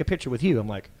much to take a picture with you? I'm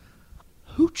like,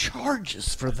 who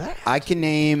charges for that? I can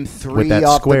name 3 with that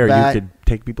off Square, the bat. you could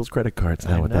take people's credit cards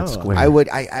now with that Square. I would.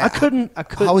 I couldn't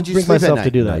how would you bring sleep myself at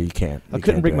to do night? that. No, you can't. I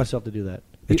couldn't bring myself to do that.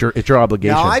 It's your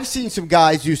obligation. Now, I've seen some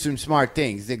guys do some smart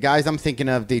things. The guys I'm thinking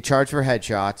of, they charge for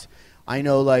headshots. I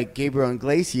know, like Gabriel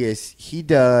Iglesias, he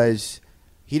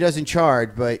doesn't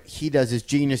charge, but he does this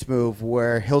genius move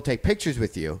where he'll take pictures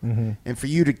with you. Mm-hmm. And for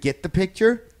you to get the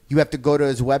picture, you have to go to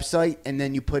his website, and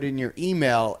then you put in your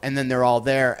email, and then they're all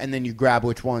there, and then you grab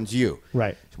which one's you.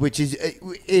 Right. Which is,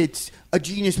 it's a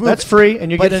genius move. That's free,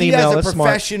 and you get an email. But he That's has a smart.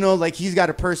 professional, like he's got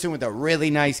a person with a really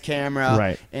nice camera.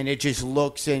 Right. And it just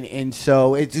looks, and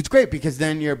so it's great because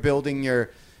then you're building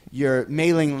your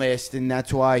mailing list, and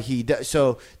that's why he does.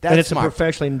 So that's and it's smart. a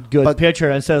professionally good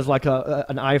picture instead of like an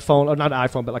iPhone, or not an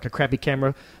iPhone, but like a crappy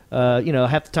camera.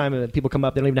 Half the time people come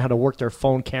up, they don't even know how to work their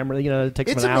phone camera. It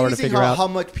takes them an hour to figure out. It's amazing how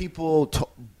much people,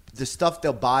 the stuff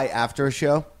they'll buy after a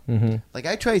show. Mm-hmm. Like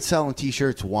I tried selling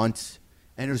T-shirts once,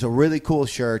 and it was a really cool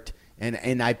shirt,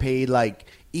 and I paid like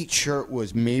each shirt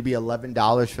was maybe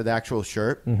 $11 for the actual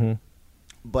shirt, mm-hmm.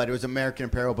 but it was American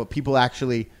Apparel. But people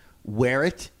actually wear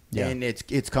it. Yeah. And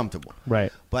it's comfortable.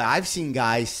 Right. But I've seen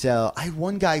guys sell. I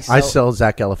sell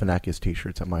Zach Galifianakis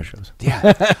T-shirts at my shows.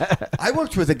 Yeah. I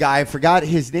worked with a guy. I forgot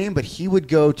his name, but he would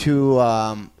go to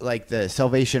like the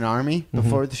Salvation Army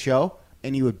before the show,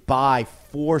 and he would buy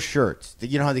 4 shirts.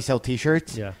 You know how they sell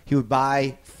T-shirts? Yeah. He would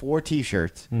buy 4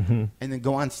 T-shirts and then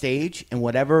go on stage, and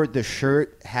whatever the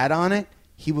shirt had on it,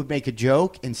 he would make a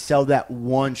joke and sell that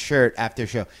one shirt after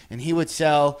show. And he would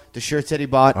sell the shirts that he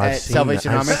bought at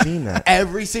Salvation Army. I've seen that.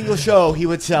 Every single show he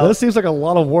would sell. This seems like a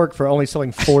lot of work for only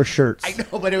selling 4 shirts. I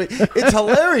know, but it's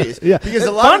hilarious. Yeah. Because It's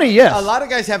a lot funny, yes. a lot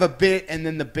of guys have a bit, and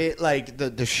then the bit, like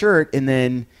the shirt, and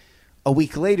then a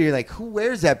week later you're like, who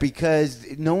wears that? Because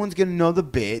no one's going to know the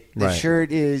bit. The Right.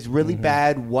 shirt is really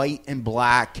bad, white and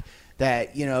black,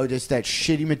 that, just that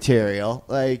shitty material.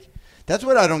 Like, that's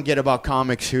what I don't get about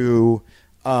comics who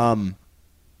will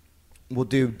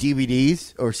do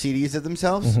DVDs or CDs of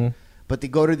themselves, but they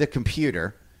go to the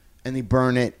computer and they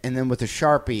burn it, and then with a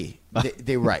Sharpie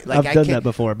they write. Like, I've done that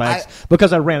before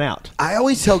because I ran out. I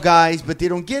always tell guys, but they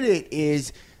don't get it,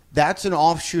 is that's an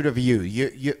offshoot of you.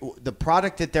 You the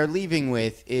product that they're leaving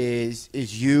with is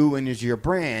you and is your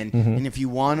brand. And if you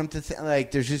want them to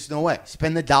there's just no way.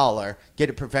 Spend the $1, get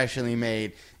it professionally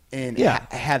made, and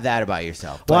have that about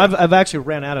yourself. Well, But- I've actually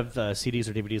ran out of CDs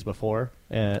or DVDs before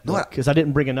because I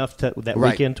didn't bring enough that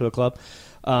Right. weekend to a club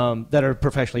that are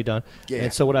professionally done. Yeah.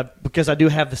 And so because I do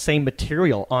have the same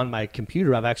material on my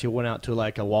computer, I've actually went out to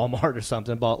like a Walmart or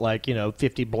something, bought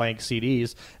 50 blank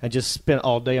CDs, and just spent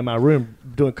all day in my room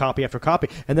doing copy after copy.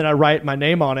 And then I write my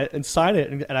name on it and sign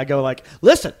it, and I go like,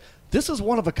 listen, this is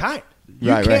one of a kind. You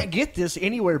can't get this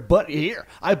anywhere but here.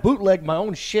 I bootleg my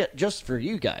own shit just for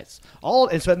you guys.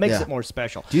 And so it makes it more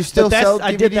special. Do you still sell DVDs?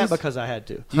 I did that because I had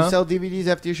to. Do you sell DVDs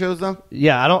after your shows, though?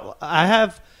 Yeah, I don't. I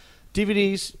have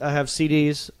DVDs. I have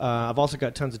CDs. I've also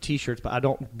got tons of T-shirts, but I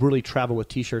don't really travel with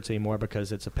T-shirts anymore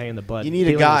because it's a pain in the butt. You need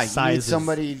a dealing with guy. You need sizes.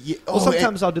 somebody.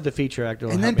 Sometimes I'll do the feature actor.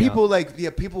 And then people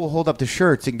people will hold up the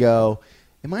shirts and go,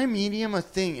 "Am I medium a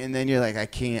thing?" And then you're like, "I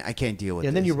can't deal with it."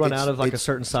 And then you run out of a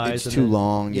certain size. It's too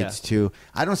long. Yeah. It's too.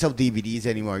 I don't sell DVDs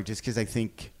anymore just because I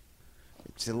think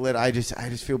it's a little. I just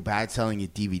feel bad selling a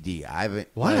DVD. I haven't.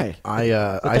 Why?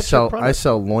 I sell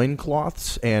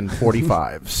loincloths and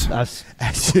 45s. That's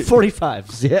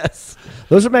 45s. Yes,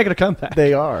 those are making a comeback.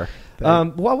 They are.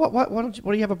 What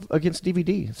do you have against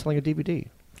DVD? Selling a DVD?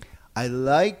 I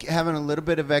like having a little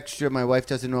bit of extra. My wife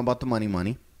doesn't know about the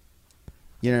money.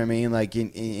 You know what I mean? Like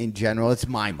in general, it's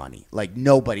my money. Like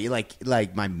nobody,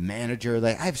 like my manager.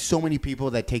 Like I have so many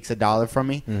people that takes $1 from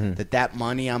me. That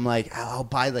money, I'm like, I'll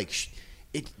buy it.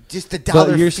 Just the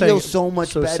dollar feels so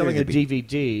much better. So selling to a me.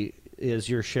 DVD is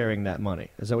you're sharing that money.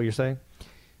 Is that what you're saying?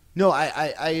 No,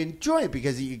 I enjoy it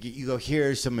because you go,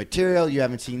 here's some material, you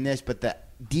haven't seen this, but the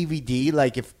DVD,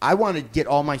 like if I want to get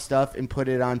all my stuff and put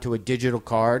it onto a digital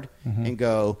card and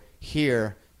go,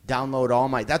 here, download all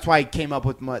my, that's why I came up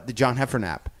with the John Heffron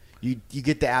app. You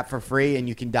get the app for free and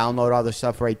you can download all the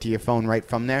stuff right to your phone right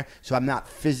from there. So I'm not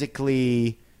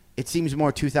physically, it seems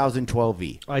more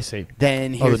 2012-y. I see.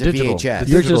 Then here's the a digital, VHS. The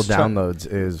digital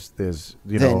downloads is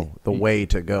the way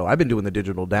to go. I've been doing the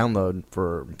digital download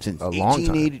for Since a long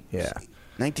time.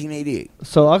 1988.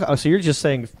 So you're just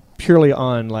saying purely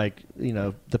on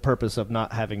the purpose of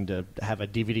not having to have a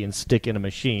DVD and stick in a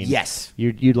machine. Yes.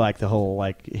 You'd like the whole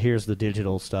here's the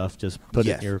digital stuff, just put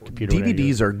it in your computer.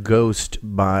 DVDs are ghost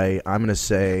by, I'm going to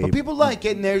say. But people like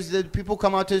it, and there's the people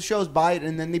come out to the shows, buy it,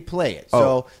 and then they play it.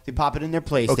 So they pop it in their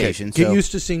PlayStation. Okay. Get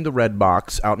used to seeing the red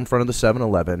box out in front of the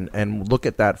 7-Eleven and look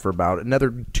at that for about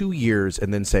another 2 years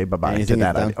and then say bye-bye to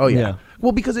that. Done? Oh, yeah. Yeah.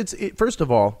 Well, because it's first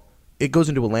of all, it goes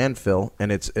into a landfill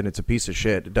and it's a piece of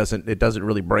shit. It doesn't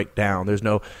really break down. There's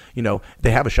no,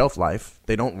 they have a shelf life.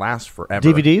 They don't last forever.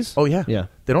 DVDs? Oh yeah. Yeah.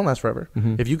 They don't last forever.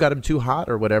 If you got them too hot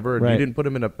or whatever, and you didn't put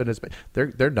them in a space,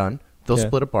 they're done. They'll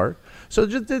split apart. So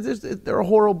they're a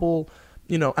horrible.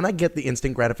 And I get the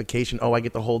instant gratification. Oh, I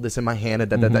get to hold this in my hand.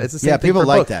 And It's the same thing people for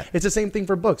like books. that. It's the same thing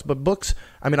for books. But books,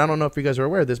 I mean, I don't know if you guys are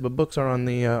aware of this, but books are on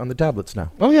the tablets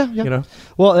now. Oh yeah.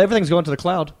 Well, everything's going to the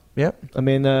cloud. Yep. I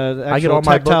mean, the actual I get all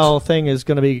my tactile books. thing is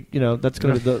going to be, that's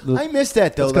going to be the I missed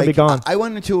that though. It's going to be gone. I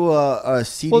went into a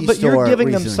CD Well, but store. you're giving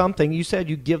them recently. something. You said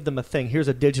you give them a thing. Here's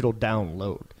a digital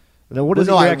download. Now, what is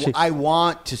No, it? I, You're actually? I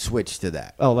want to switch to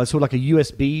that. Oh, that's sort of like a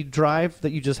USB drive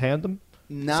that you just hand them.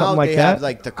 Now Something like they that? have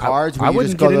like the cards I where you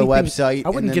wouldn't just go get to the anything- website I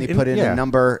and wouldn't then get they put any- in yeah. a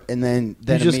number and then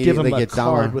You just give immediately them a gets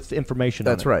card downloaded. with information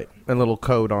That's on it. right. And a little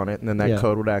code on it, and then that Yeah.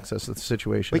 code would access the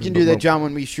situation. We can do that, John,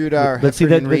 when we shoot our But see Heffern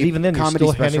that, and but Reap even then, you're comedy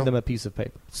still special. handing them a piece of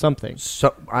paper, something.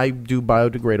 So I do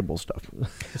biodegradable stuff.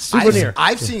 Souvenir.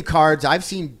 I've seen cards. I've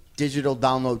seen digital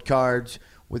download cards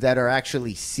that are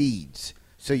actually seeds.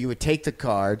 So you would take the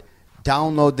card,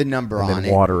 download the number And on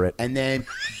then it, water it. and then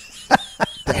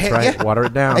That's right. Water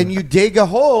it down. and you dig a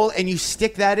hole and you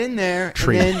stick that in there.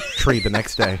 tree And then, tree the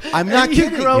next day. I'm not And you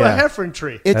kidding. grow Yeah. a Heffern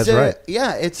tree. It's That's a right.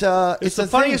 yeah. It's It's a the thing.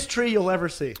 funniest tree you'll ever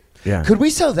see. Yeah. Could we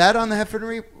sell that on the Heffern and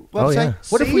Reap website? Oh, yeah.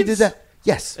 What if we did Seeds? that?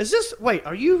 Yes. Is this? Wait,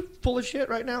 are you full of shit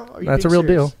right now? Are you That's a being real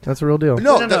serious? deal. That's a real deal.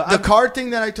 No, No, the I'm- card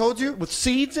thing that I told you, With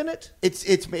seeds in it?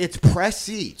 it's pressed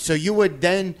seed. So you would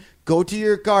then go to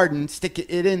your garden, stick it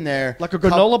in there, Like a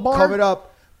granola bar? cover it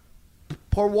up,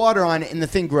 pour water on it, and the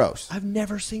thing grows. I've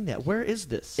never seen that. Where is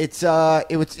this? It's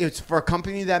for a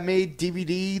company that made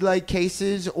DVD like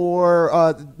cases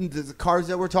or the cards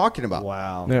that we're talking about.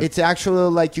 Wow. Yeah. It's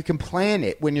actually like you can plan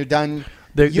it when you're done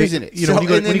They- using it. you know, when you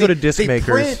go- and then when you go to disc they makers-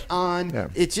 print on. Yeah.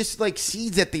 It's just like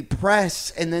seeds that they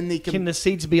press, and then they Can the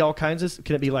seeds be all kinds of?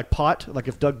 Can it be like pot? Like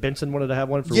if Doug Benson wanted to have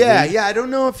one for yeah, weed? yeah. I don't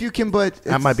know if you can, but That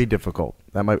it's- might be difficult.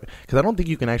 That might because I don't think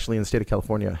you can actually in the state of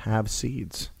California have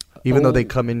seeds. Even though they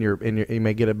come in your you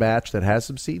may get a batch that has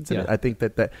some seeds in Yeah. it. I think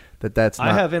that's not.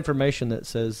 I have information that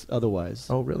says otherwise.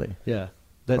 Oh really? Yeah,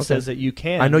 that Okay. says that you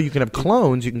can. I know you can have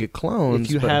clones. You can get clones.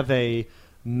 If you but- have a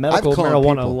medical cloned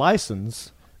marijuana people.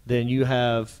 license, then you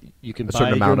can A certain buy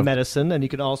your amount of- medicine, and you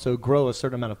can also grow a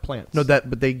certain amount of plants. No,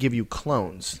 but they give you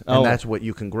clones, Oh. and that's what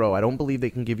you can grow. I don't believe they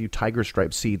can give you tiger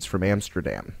stripe seeds from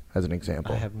Amsterdam, as an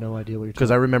example. I have no idea what you're talking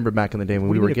Because I remember back in the day when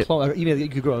about. we What were do you mean a getting. clone? You mean you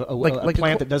could grow a Like a plant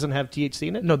clo- that doesn't have THC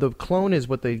in it? No, the clone is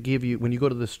what they give you when you go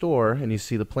to the store and you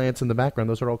see the plants in the background.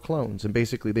 Those are all clones, and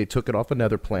basically they took it off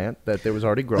another plant that there was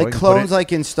already growing. like and put clones, it-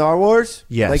 like in Star Wars.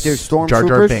 yes, like they're stormtroopers. Jar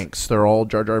Jar Binks. They're all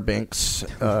Jar Jar Binks.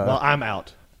 Well, I'm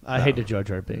out. I hated Jar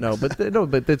Jar Binks. No, but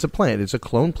it's a plant. It's a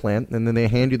clone plant, and then they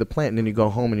hand you the plant, and then you go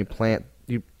home and you plant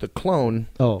the clone.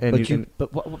 Oh, and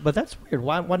but that's weird.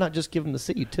 Why not just give them the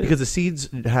seed too? because the seeds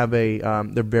have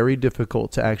they're very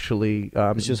difficult to actually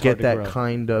It's just get hard to that grow.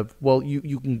 kind of. Well,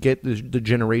 you can get the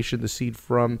generation, the seed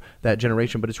from that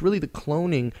generation, but it's really the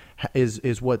cloning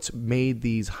is what's made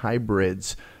these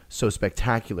hybrids so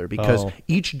spectacular because Oh.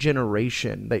 each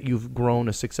generation that you've grown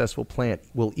a successful plant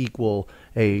will equal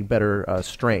a better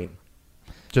strain.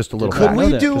 Just a little. Could fact.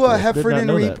 we that. do Just a did not Heffern and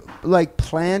know Reap that. like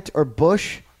plant or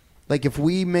bush? Like if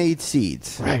we made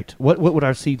seeds, Right. What would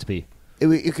our seeds be?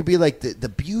 it could be like the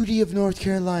beauty of North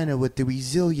Carolina with the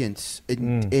resilience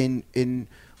in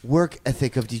work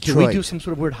ethic of Can Detroit. we do some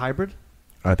sort of weird hybrid?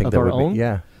 I think of that our would own? be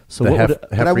yeah. So The what would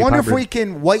But I Heffrey wonder if hybrid. we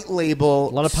can white label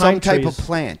A lot of some pine type trees. of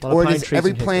plant, A lot of or pine is trees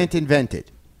every and hickory. plant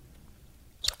invented?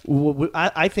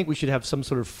 I think we should have some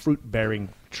sort of fruit-bearing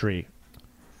tree,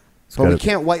 But we gotta-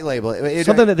 can't white label it.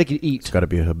 something that they could eat. It's got to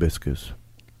be a hibiscus.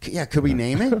 Yeah, could we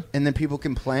name it and then people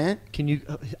can plant? Can you?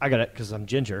 I got it because I'm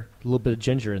ginger. A little bit of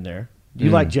ginger in there. You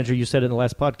like ginger? You said it in the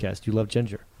last podcast. You love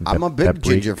ginger. I'm a big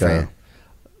ginger fan.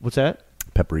 What's that?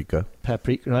 Paprika.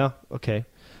 Paprika. Well, okay.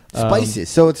 Spices.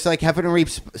 So it's like Heffern and Reap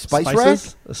spice rack.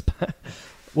 Spices?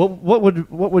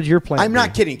 What would your plan? I'm be?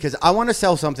 not kidding because I want to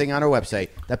sell something on our website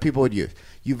that people would use.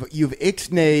 You've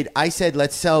ixnayed. I said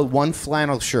let's sell one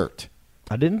flannel shirt,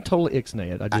 I didn't totally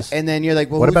ixnay it. I just. and then you're like,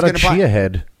 well, What who's about a gonna buy? chia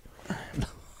head?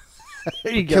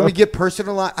 there you go. Can we get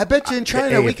personalized? I bet you in China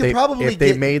Hey, we if could they, probably if they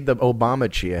get. made the Obama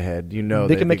chia head, you know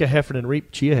They can make a Heffern and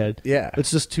Reap chia head. Yeah.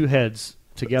 It's just two heads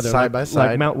together, Side like, by like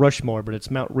side. Mount Rushmore, but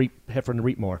it's Mount Reap, Heffern and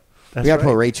Reapmore. we got to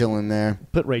put Rachel in there.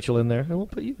 Put Rachel in there, and we'll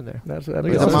put you in there. That's Look that'd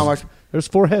at be The those. awesome. Mount Rush- There's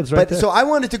four heads right But there. so I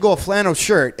wanted to go a flannel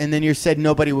shirt, and then you said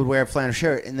nobody would wear a flannel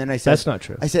shirt, and then I said That's not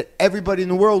true. I said everybody in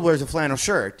the world wears a flannel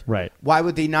shirt. Right. Why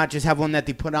would they not just have one that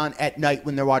they put on at night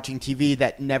when they're watching TV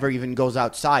that never even goes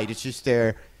outside? It's just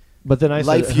their But then I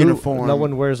life said, uniform. No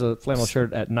one wears a flannel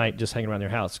shirt at night just hanging around their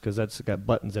house because that's got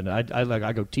buttons in it.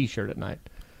 I go T-shirt at night.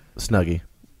 Snuggie.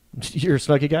 You're a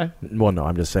Snuggie guy? Well, no,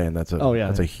 I'm just saying that's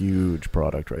a huge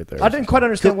product right there. I didn't quite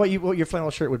understand what your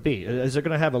flannel shirt would be. Is it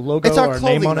going to have a logo It's our or a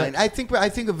clothing name on line. it? I think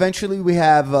eventually we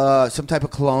have some type of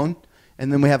cologne,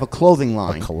 and then we have a clothing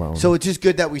line. A cologne. So it's just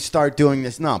good that we start doing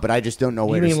this now, but I just don't know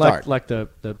where You mean to start. like the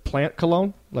plant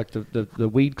cologne? Like the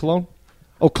weed cologne?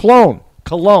 Oh, cologne.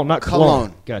 Cologne, not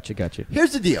cologne. Gotcha.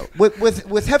 Here's the deal. With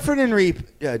Heffron and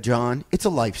Reep, John, it's a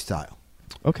lifestyle.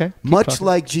 Okay. Much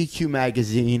like GQ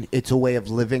magazine, it's a way of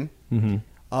living. Mm-hmm.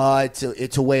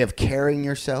 It's a way of carrying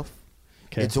yourself.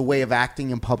 Okay. It's a way of acting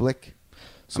in public.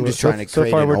 I'm just so trying to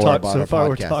create an aura about our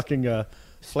we're podcast. talking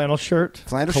flannel shirt,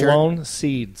 Flannel cologne,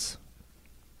 seeds.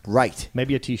 Right.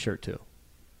 Maybe a T-shirt too.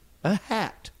 A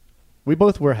hat. We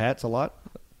both wear hats a lot.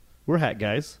 We're hat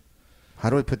guys. How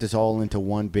do we put this all into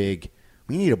one big...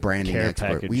 We need a branding Care expert.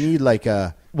 package. We need like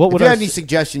a... What if would you I have any s-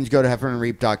 suggestions, go to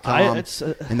heffernandreep.com. It's,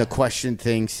 in the question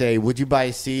thing, say, would you buy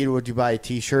a seed or would you buy a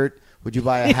T-shirt? Would you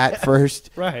buy a hat first?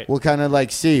 Right. We'll kind of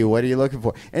like see, what are you looking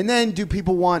for? And then do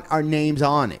people want our names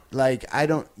on it? Like, I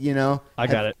don't, I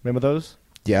got it. Remember those?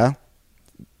 Yeah.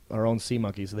 Our own sea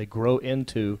monkeys. They grow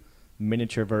into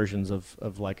miniature versions of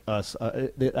like us.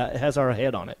 It has our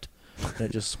head on it. And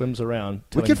it just swims around.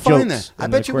 We telling can find jokes that. I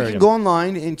in the bet you we can aquarium. go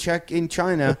online and check in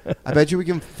China. I bet you we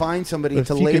can find somebody If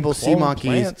to you can label sea clone monkeys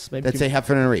plants, maybe that you say can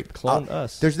Heffron and Reep. clone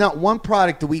us. There's not one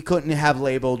product that we couldn't have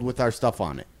labeled with our stuff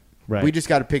on it. Right. We just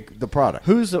got to pick the product.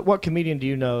 What comedian do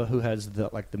you know who has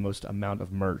the most amount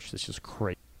of merch that's just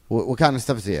crazy? What kind of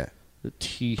stuff is he at? The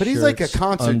T-shirts. But he's like a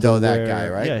concert, though, that guy,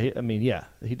 right? Yeah.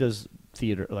 He does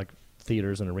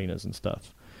theaters and arenas and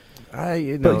stuff. But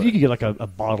But you can get like a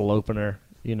bottle opener.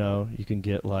 You can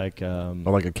get like or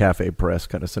like a cafe press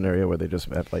kind of scenario where they just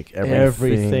have like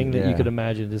everything that you yeah. could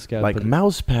imagine. This guy like put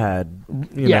mouse pad,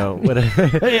 Yeah.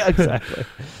 yeah, exactly.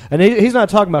 And he's not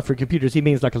talking about for computers. He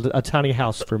means like a tiny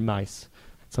house for mice.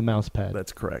 It's a mouse pad.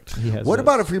 That's correct. He has What those.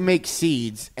 about if we make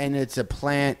seeds and it's a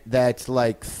plant that's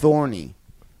like thorny,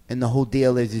 and the whole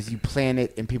deal is you plant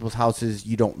it in people's houses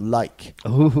you don't like?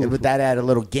 Ooh. Would that add a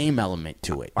little game element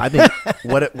to it? I think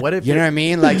what if You know what I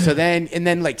mean? Like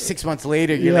then like 6 months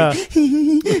later you're Yeah.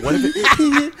 like,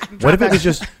 what if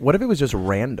it was just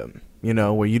random?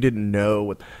 Where you didn't know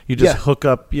what you just Yeah. hook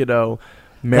up, That would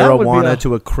be marijuana a-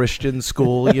 to a Christian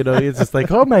school. It's just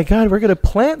like, oh my God, we're gonna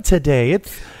plant today.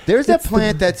 There's that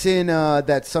plant that's in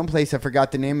that someplace, I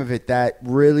forgot the name of it, that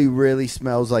really, really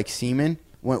smells like semen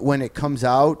when it comes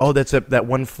out. Oh, that's that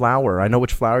one flower. I know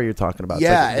which flower you're talking about. It's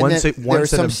Yeah, like and once then it- once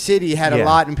there's in some a- city had a yeah.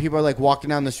 lot, and people are like walking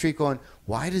down the street going,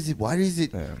 why does it,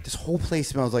 this whole place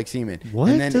smells like semen. What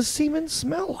And then does semen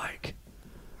smell like?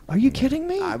 Are you kidding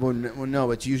me? I wouldn't well, no,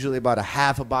 it's usually about a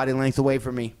half a body length away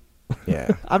from me.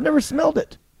 Yeah. I've never smelled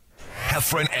it.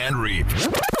 Heffron and Reep.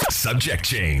 Subject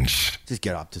change. Just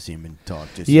get off the semen talk.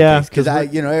 Yeah, Because 'cause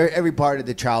every part of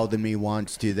the child in me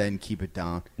wants to then keep it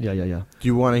down. Yeah. Do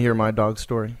you want to hear my dog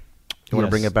story? You want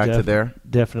to bring it back to there?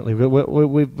 Definitely.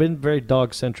 We've been very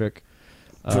dog centric.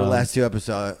 For the last two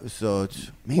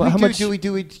episodes. Maybe Well, how much- do we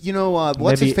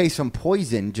what's his Maybe- face from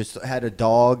Poison just had a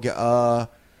dog.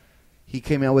 He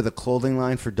came out with a clothing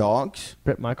line for dogs.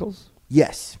 Brett Michaels?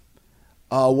 Yes.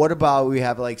 What about we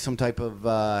have like some type of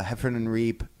Heffron and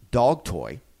Reep dog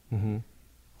toy? Mm-hmm.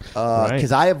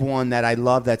 Because I have one that I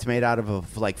love that's made out of a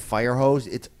like fire hose.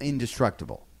 It's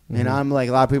indestructible. And Mm-hmm. I'm like,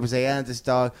 a lot of people say, this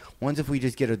dog. Once if we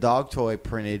just get a dog toy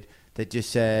printed that just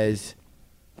says,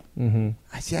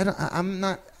 I see. I'm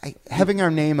not. Having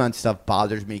our name on stuff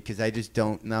bothers me because I just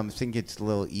don't. I think it's a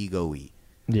little ego-y.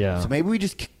 Yeah. So maybe we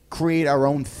just create our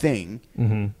own thing.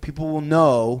 Mm-hmm. People will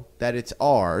know that it's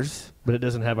ours. But it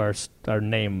doesn't have our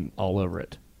name all over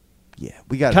it. Yeah,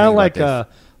 we got Kind of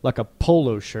like a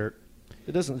polo shirt.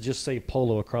 It doesn't just say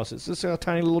polo across it. It's just a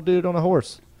tiny little dude on a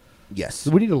horse. Yes.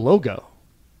 So we need a logo,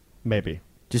 maybe.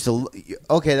 Just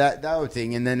that other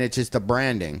thing, and then it's just the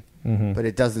branding, but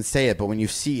it doesn't say it. But when you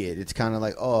see it, it's kind of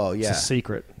like, oh yeah, It's a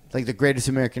secret. Like the Greatest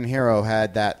American Hero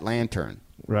had that lantern,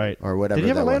 Right. or whatever. Did he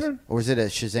have that a lantern? was. Or was it a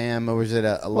Shazam? Or was it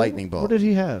a lightning bolt? What did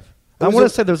he have? It I was want a-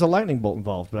 to say there was a lightning bolt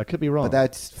involved, but I could be wrong. But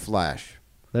that's Flash.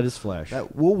 That is Flash.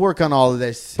 We'll work on all of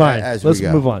this. Fine. As Let's we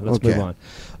go. move on. Let's Okay. move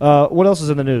on. What else is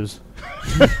in the news?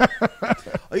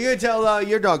 Are you gonna tell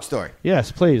your dog story?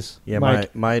 Yes, please. Yeah,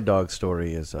 Mike. my dog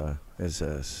story is a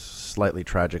slightly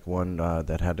tragic one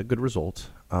that had a good result.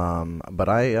 But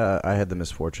I had the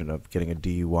misfortune of getting a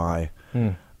DUI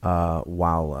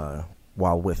while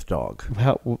while with dog.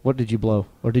 What did you blow?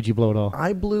 Or did you blow it all?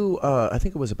 I blew, I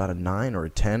think it was about a 9 or a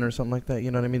 10 or something like that.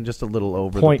 You know what I mean? Just a little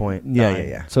over Point the point. 9.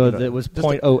 Yeah. So You know, it was just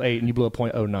 .08 and you blew a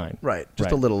 .09. Right.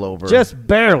 Just a little over. Just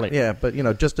barely. Yeah, but,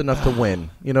 just enough to win.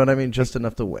 You know what I mean? Just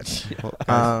enough to win.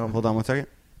 Hold on one second.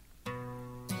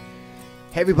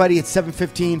 Hey, everybody, it's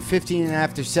 7:15, 15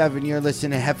 after 7. You're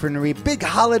listening to Heffron and Reep. Big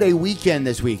holiday weekend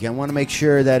this week. I want to make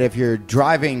sure that if you're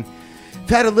driving, if you've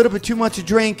had a little bit too much to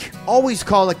drink, always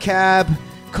call a cab,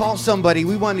 call somebody.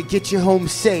 We want to get you home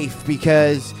safe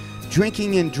because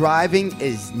drinking and driving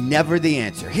is never the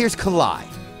answer. Here's Collide,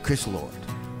 Chris Lord.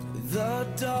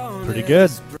 Pretty good.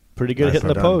 Pretty good Nice, hitting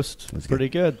well the done. post. That's Pretty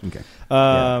good. Okay.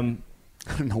 I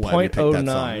don't know why we picked that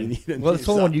song. We need a Well, new that's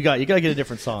the one song. you got. You got to get a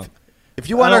different song. If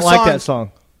you want I don't our like song, that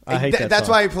song. I hate that That's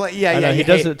song. why I play. Yeah, I know, yeah. he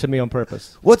does it to me on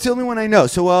purpose. Well, it's the only one I know.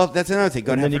 So, well, that's another thing.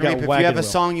 Go And ahead then and you Reap. got If Wagon you have a Wheel.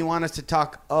 song you want us to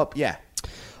talk up, yeah.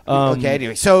 Okay.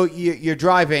 Anyway, so you're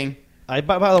driving. By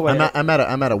the way, I'm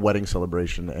at a wedding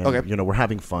celebration, and Okay. we're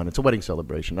having fun. It's a wedding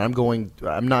celebration.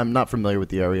 I'm not familiar with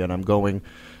the area, and I'm going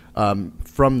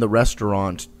from the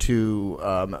restaurant to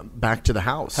back to the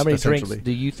house. how many drinks essentially.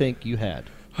 do you think you had?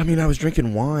 I mean, I was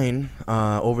drinking wine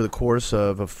over the course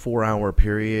of a 4-hour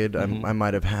period. I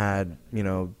might have had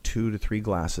 2 to 3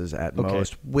 glasses at Okay.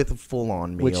 most, with a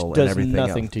full-on meal Which and does everything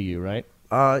nothing else. to you, right?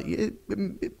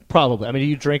 It- Probably. I mean, do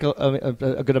you drink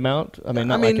a good amount? I mean,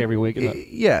 not like every week.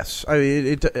 Yes, I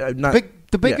mean not.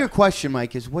 The bigger yeah. question,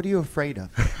 Mike, is what are you afraid of?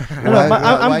 No,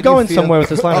 I'm going somewhere with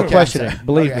this line of Okay, questioning. sorry.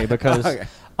 Believe Okay. me, because Okay.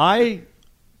 I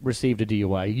received a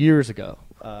DUI years ago,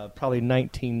 probably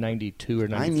 1992 or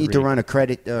 93. I need to run a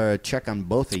credit check on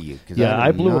both of you. 'Cause Yeah, do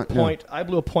I blew a not know. point. I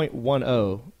blew a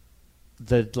 .10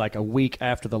 like a week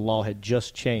after the law had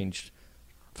just changed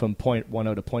from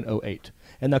 .10 to .08.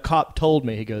 And the cop told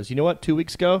me, he goes, you know what? 2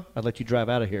 weeks ago, I'd let you drive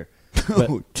out of here,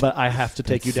 but I have to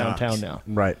take you downtown now.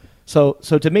 Right. So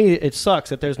to me, it sucks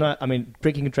that there's not. I mean,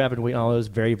 drinking and driving, we all know is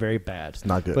very, very bad. It's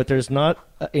not good. But there's not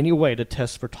any way to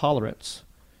test for tolerance.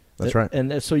 That's right.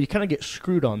 And so you kind of get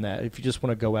screwed on that if you just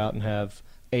want to go out and have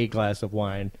a glass of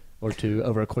wine or two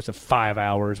over a course of 5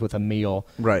 hours with a meal.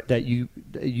 Right. That you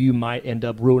might end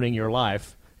up ruining your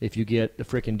life if you get a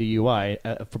freaking DUI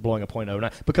for blowing a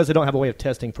 .09 because they don't have a way of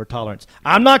testing for tolerance.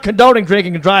 I'm not condoning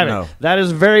drinking and driving. No. That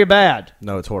is very bad.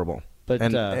 No, it's horrible. But,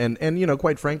 and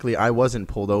quite frankly, I wasn't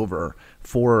pulled over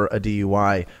for a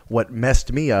DUI. What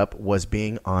messed me up was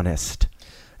being honest.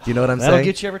 Do you know what I'm That'll saying?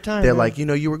 get you every time, They're man. like,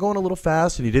 you were going a little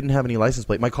fast and you didn't have any license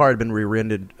plate. My car had been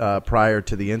rear-ended prior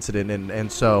to the incident,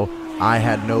 and so I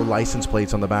had no license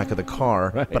plates on the back of the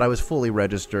car, Right. but I was fully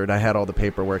registered. I had all the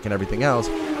paperwork and everything else.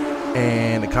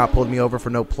 And the cop pulled me over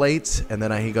for no plates, and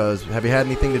then he goes, have you had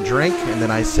anything to drink? And then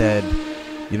I said,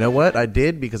 you know what? I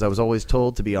did, because I was always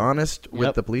told to be honest with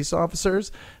Yep. the police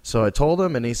officers. So I told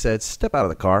him, and he said, step out of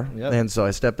the car. Yep. And so I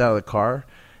stepped out of the car,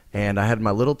 and I had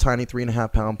my little tiny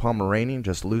 3.5-pound Pomeranian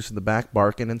just loose in the back,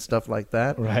 barking and stuff like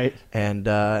that. Right. And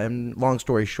long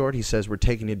story short, he says, we're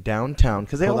taking you downtown.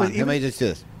 Because they Hold always on. Let me just do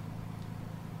this.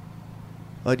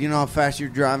 Do you know how fast you're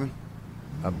driving?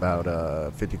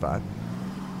 About 55.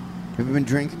 Have you been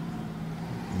drinking?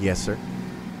 Yes, sir.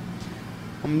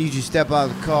 I'm going to need you to step out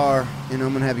of the car, and I'm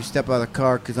going to have you step out of the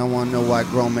car because I want to know why a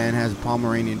grown man has a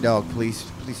Pomeranian dog. Please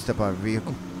step out of the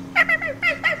vehicle.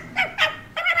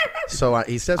 So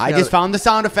he says, I just found the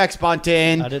sound effects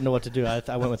button. I didn't know what to do. I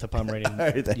went with the Pomeranian.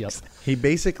 right, thanks. Yep. He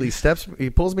basically he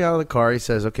pulls me out of the car. He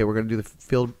says, okay, we're going to do the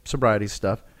field sobriety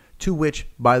stuff. To which,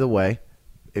 by the way,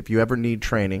 if you ever need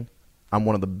training, I'm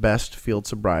one of the best field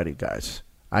sobriety guys.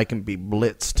 I can be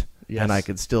blitzed, Yes. and I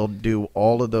can still do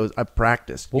all of those. I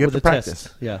practiced. What You were have the to practice.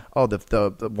 tests? Yeah. Oh,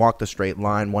 the walk the straight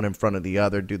line, one in front of the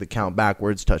other, do the count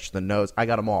backwards, touch the nose. I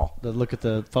got them all. Look at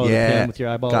the follow the Yeah, pen with your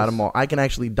eyeballs. got them all. I can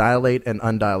actually dilate and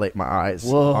undilate my eyes.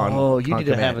 Whoa, you on need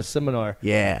to have command. a seminar.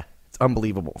 Yeah, it's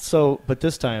unbelievable. So, but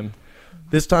this time,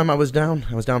 This time I was down.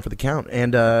 I was down for the count,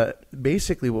 and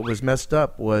basically what was messed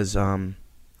up was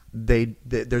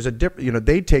there's a different.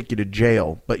 They take you to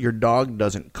jail, but your dog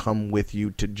doesn't come with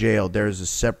you to jail. There's a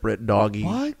separate doggy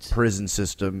prison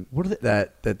system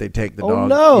that they take the dog. Oh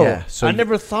no! Yeah, so I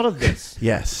never thought of this.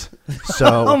 Yes. So.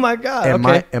 Oh my God. And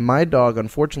Okay. my dog,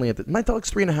 unfortunately, my dog's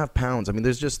 3.5 pounds. I mean,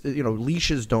 there's just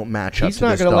leashes don't match up. He's to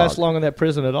not this going to dog. last long in that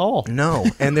prison at all. No,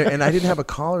 and I didn't have a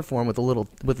collar for him with a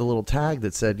little tag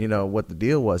that said what the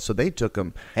deal was. So they took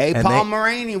him. Hey, and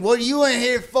Pomeranian, what are you in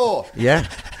here for? Yeah.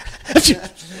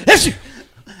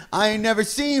 I ain't never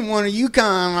seen one of you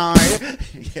kind on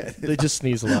here. They just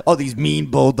sneeze a lot. Oh, these mean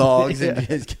bulldogs. Yeah. And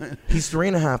just He's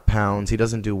 3.5 pounds. He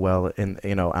doesn't do well in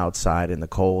outside in the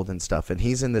cold and stuff. And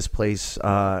he's in this place,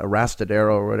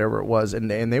 Rastadero or whatever it was,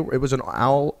 and it was an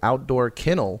outdoor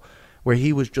kennel where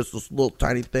he was just this little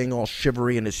tiny thing all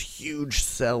shivery in his huge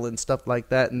cell and stuff like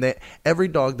that. And every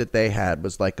dog that they had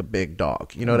was like a big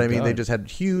dog. You know what I mean? God. They just had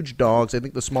huge dogs. I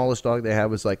think the smallest dog they had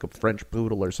was like a French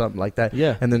poodle or something like that.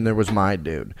 Yeah. And then there was my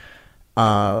dude.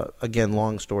 Again,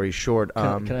 long story short.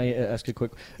 Can I ask a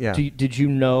quick? Yeah. Did you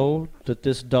know that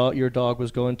this dog, your dog,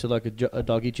 was going to like a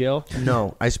doggy jail?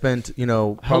 No, I spent,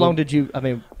 How long did you? I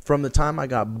mean, from the time I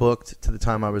got booked to the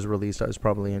time I was released, I was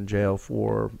probably in jail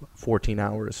for 14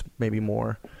 hours, maybe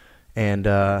more. And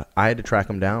I had to track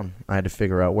him down. I had to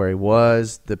figure out where he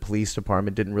was. The police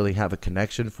department didn't really have a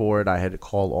connection for it. I had to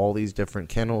call all these different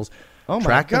kennels. Oh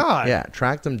my God!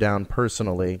 Tracked them down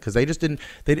personally because they just didn't.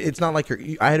 It's not like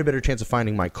I had a better chance of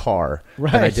finding my car than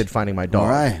I Right. did finding my dog.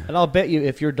 Right. and I'll bet you,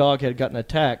 if your dog had gotten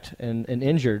attacked and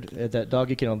injured at that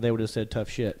doggy kennel, they would have said tough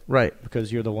shit. Right.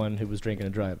 Because you're the one who was drinking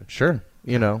and driving. Sure.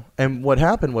 And what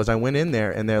happened was I went in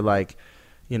there and they're like,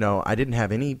 I didn't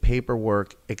have any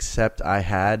paperwork except I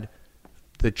had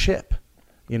the chip.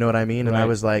 You know what I mean? And I Right.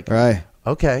 was like, Right.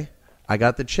 okay, I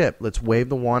got the chip. Let's wave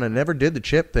the wand. I never did the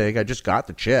chip thing. I just got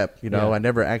the chip. Yeah. I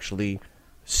never actually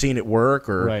seen it work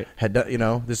or Right. had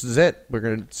done, this is it. We're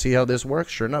going to see how this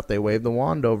works. Sure enough, they waved the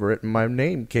wand over it and my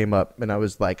name came up and I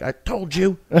was like, I told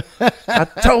you. I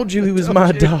told you he was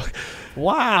my dog.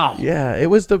 Wow. Yeah, it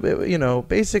was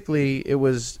basically it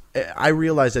was, I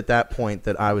realized at that point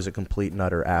that I was a complete and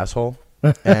utter asshole.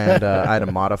 And I had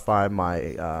to modify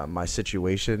my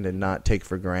situation and not take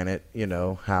for granted,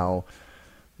 how,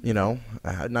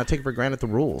 not take for granted the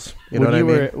rules. You know what I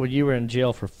mean? When you were in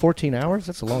jail for 14 hours,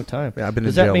 that's a long time. Yeah, I've been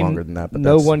Does in that jail mean longer than that. But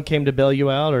no that's, one came to bail you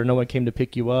out, or no one came to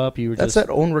pick you up. You were that's just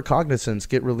that own recognizance.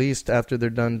 Get released after they're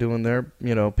done doing their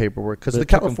paperwork because But the it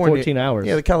took 'em California 14 hours.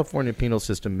 Yeah, the California penal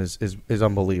system is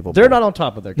unbelievable. They're not on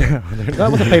top of their game.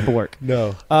 Not with the paperwork.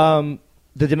 No.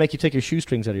 Did they make you take your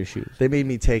shoestrings out of your shoes? They made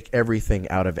me take everything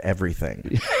out of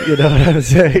everything. You know what I'm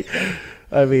saying?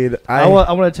 I mean, I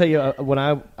want to tell you when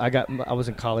I was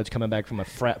in college coming back from a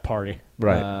frat party,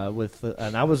 Right.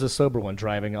 And I was a sober one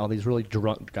driving all these really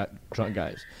drunk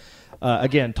guys.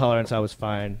 Again, tolerance I was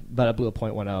fine, but I blew a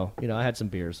 .10. I had some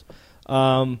beers.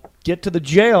 Get to the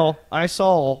jail, I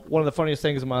saw one of the funniest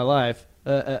things in my life,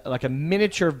 like a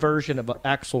miniature version of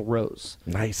Axl Rose.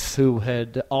 Nice. Who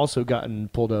had also gotten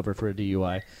pulled over for a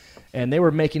DUI. And they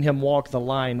were making him walk the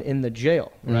line in the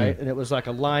jail, right? And it was like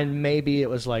a line, maybe it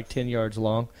was like 10 yards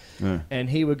long. And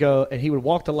he would go, and he would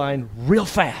walk the line real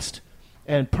fast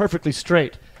and perfectly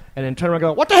straight. And then turn around and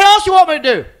go, what the hell else you want me to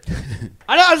do?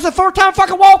 I know, it's the first time I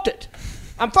fucking walked it.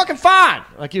 I'm fucking fine.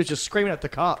 Like he was just screaming at the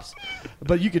cops.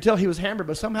 But you could tell he was hammered,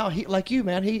 but somehow he, like you,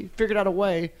 man, he figured out a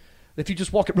way if you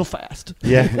just walk it real fast.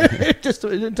 Yeah. it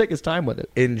didn't take his time with it.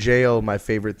 In jail, my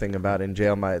favorite thing about in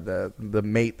jail, the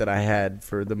mate that I had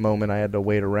for the moment I had to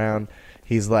wait around,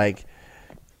 he's like,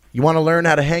 you want to learn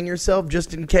how to hang yourself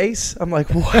just in case? I'm like,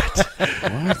 what?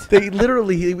 What? They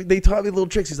taught me little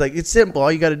tricks. He's like, it's simple. All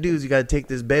you got to do is you got to take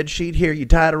this bed sheet here, you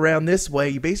tie it around this way,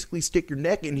 you basically stick your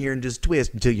neck in here and just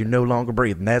twist until you're no longer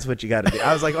breathing. That's what you got to do.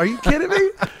 I was like, are you kidding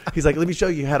me? He's like, let me show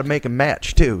you how to make a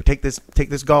match too. Take this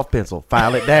golf pencil,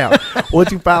 file it down.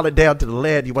 Once you file it down to the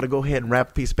lead, you want to go ahead and wrap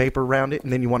a piece of paper around it,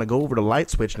 and then you want to go over the light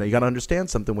switch. Now you got to understand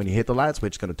something. When you hit the light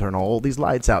switch, it's going to turn all these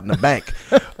lights out in the bank.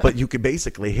 But you could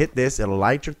basically hit this, it'll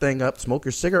light your thing up, smoke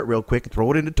your cigarette real quick,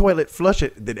 throw it in the toilet, flush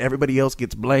it, then everybody else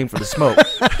gets blamed for the smoke.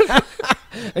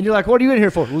 And you're like, what are you in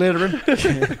here for? Littering.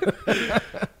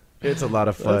 It's a lot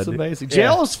of fun. That's amazing.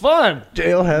 Jail is fun.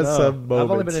 Jail has some moments.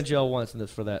 I've only been in jail once, and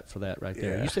it's for that right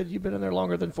there. Yeah. You said you've been in there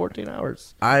longer than 14 hours.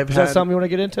 Is That that something you want to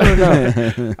get into or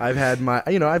no? I've had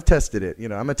I've tested it.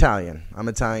 I'm Italian.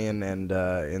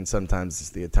 And sometimes it's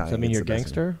the Italian. Does that mean it's you're a the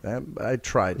best gangster? one. I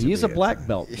tried to. He's be a black Italian.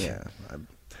 belt. Yeah.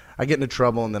 I get into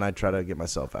trouble and then I try to get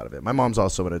myself out of it. My mom's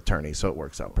also an attorney, so it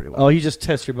works out pretty well. Oh, you just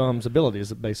test your mom's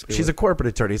abilities, basically. She's a corporate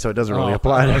attorney, so it doesn't really Oh,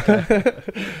 apply. okay.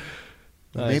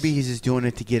 Nice. Maybe he's just doing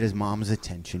it to get his mom's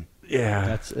attention.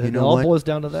 Yeah. It all boils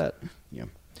down to that. Yeah.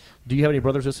 Do you have any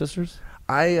brothers or sisters?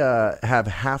 I have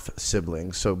half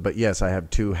siblings, but yes, I have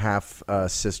two half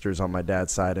sisters on my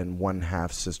dad's side and one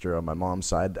half sister on my mom's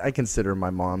side. I consider my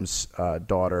mom's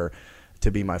daughter to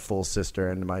be my full sister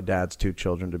and my dad's two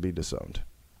children to be disowned.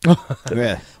 Yeah. All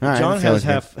right, John that has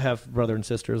sounds half brother and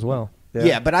sister as well.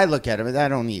 Yeah, but I look at it. I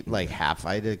don't need like half.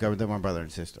 I did go with my brother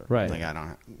and sister. Right. Like I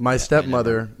don't. My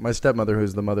stepmother,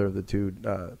 who's the mother of the two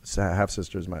half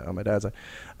sisters on my dad's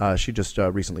side, she just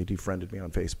recently defriended me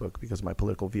on Facebook because of my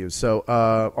political views. So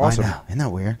awesome. I know. Isn't that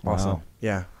weird? Awesome. Wow.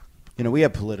 Yeah. We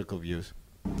have political views.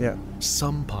 Yeah.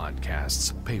 Some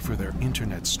podcasts pay for their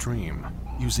internet stream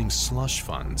using slush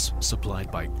funds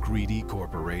supplied by greedy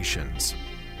corporations.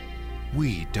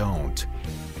 We don't.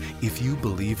 If you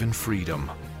believe in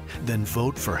freedom, then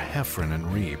vote for Heffron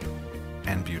and Reap,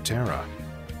 and Butera,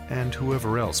 and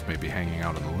whoever else may be hanging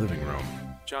out in the living room.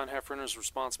 John Heffron is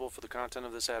responsible for the content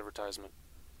of this advertisement.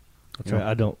 That's right.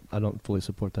 I don't fully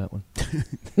support that one.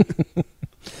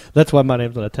 That's why my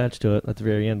name's not attached to it at the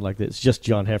very end like that. It's just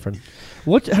John Heffron.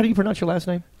 How do you pronounce your last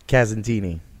name?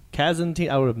 Casantini. Kazantini.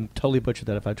 I would have totally butchered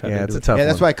that if I tried to do it. It's a tough one.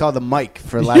 That's why I called him Mike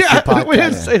for last year's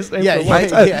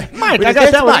podcast. Mike, I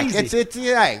got that one easy. It's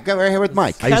go right here with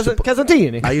Mike.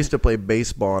 Kazantini. I used to play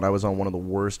baseball, and I was on one of the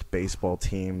worst baseball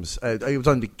teams. I was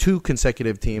on 2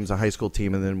 consecutive teams, a high school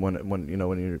team, and then when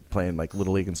you're playing like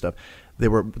Little League and stuff, they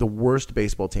were the worst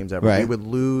baseball teams ever. Right. We would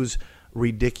lose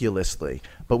ridiculously,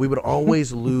 but we would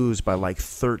always lose by like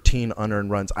 13 unearned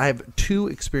runs. I have 2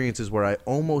 experiences where I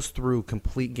almost threw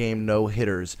complete game no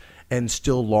hitters and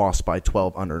still lost by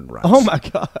 12 unearned runs. Oh my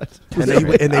God!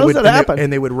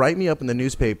 And they would write me up in the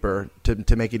newspaper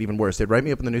to make it even worse. They'd write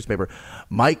me up in the newspaper.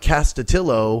 Mike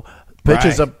Castatillo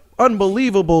pitches a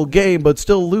unbelievable game, but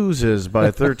still loses by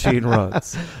 13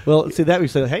 runs. Well, see that we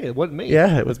said, hey, it wasn't me.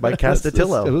 Yeah, it was Mike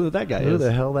Castatillo. Who that guy is? Who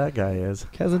the hell that guy is?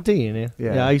 Casantini.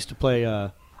 Yeah, I used to play.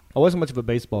 I wasn't much of a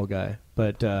baseball guy,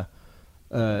 but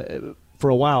for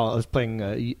a while I was playing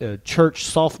church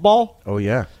softball. Oh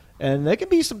yeah. And there can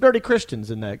be some dirty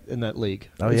Christians in that league.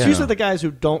 It's usually the guys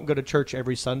who don't go to church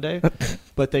every Sunday,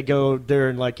 but they go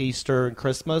during like Easter and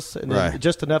Christmas, and then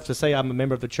just enough to say I'm a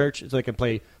member of the church so they can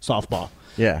play softball.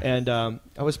 Yeah. And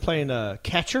I was playing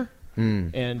catcher,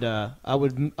 and I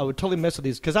would totally mess with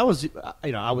these because I was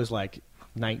like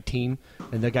 19,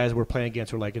 and the guys we're playing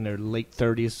against were like in their late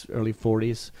 30s, early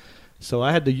 40s. So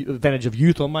I had the advantage of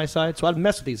youth on my side, so I'd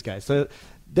mess with these guys. So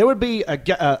there would be a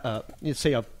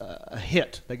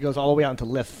hit that goes all the way out into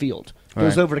left field.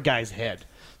 Goes over the guy's head.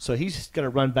 So he's going to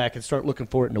run back and start looking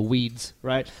for it in the weeds,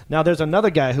 right? Now there's another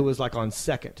guy who was like on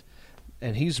second,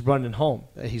 and he's running home.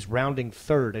 He's rounding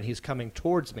third, and he's coming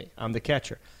towards me. I'm the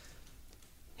catcher.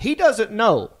 He doesn't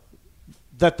know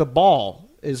that the ball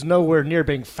is nowhere near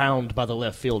being found by the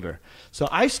left fielder. So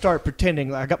I start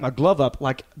pretending I got my glove up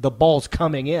like the ball's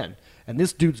coming in. And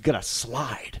this dude's gonna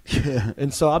slide,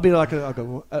 and so I'll be like,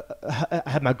 I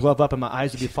had my glove up, and my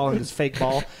eyes would be following this fake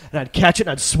ball, and I'd catch it, and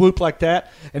I'd swoop like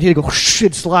that, and he'd go,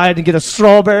 he'd slide and get a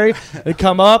strawberry, and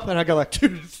come up, and I go like,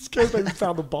 dude, this guy's not even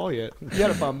found the ball yet. He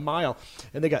had it by a mile,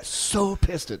 and they got so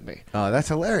pissed at me. Oh, that's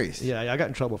hilarious. Yeah, I got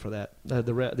in trouble for that.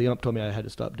 The ump told me I had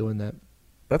to stop doing that.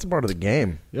 That's part of the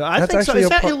game. Yeah, I think so. Is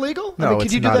that illegal? No,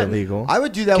 it's not illegal. I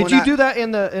would do that. Could you do that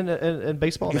in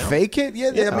baseball? You now? fake it?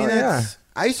 Yeah. I mean,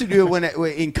 I used to do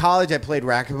it in college. I played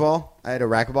racquetball. I had a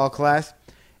racquetball class,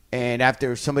 and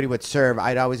after somebody would serve,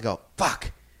 I'd always go,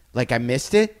 "Fuck!" Like I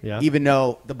missed it, even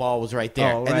though the ball was right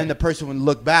there. And then the person would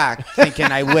look back, thinking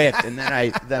I whiffed, and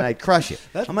then I'd crush it.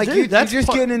 I'm like, you're just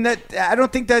getting in that. I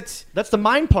don't think that's the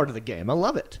mind part of the game. I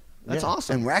love it. That's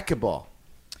awesome. And racquetball.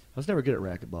 I was never good at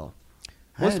racquetball.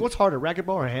 What's harder,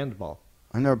 racquetball or handball?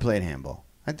 I've never played handball.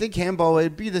 I think handball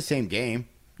would be the same game.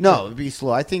 No, it'd be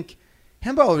slow. I think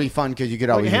handball would be fun because you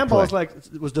could always handball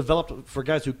was developed for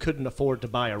guys who couldn't afford to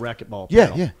buy a racquetball.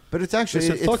 Yeah. But it's actually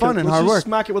it's fun and hard work.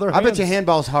 Smack it with our I hands. bet you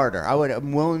handball's harder.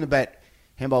 I'm willing to bet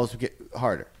handballs would get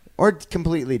harder or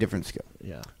completely different skill.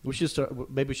 Yeah,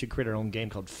 maybe we should create our own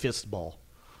game called fistball,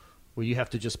 where you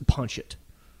have to just punch it.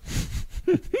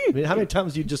 I mean, how many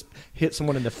times do you just hit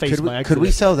someone in the face by accident? Could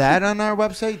we sell that on our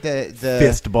website? The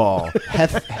fist ball,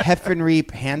 Heffron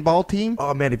Reap handball team.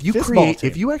 Oh man, if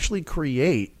you actually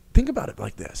create, think about it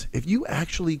like this: if you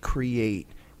actually create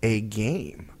a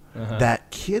game that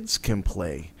kids can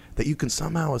play, that you can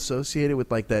somehow associate it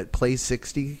with like that Play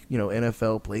 60,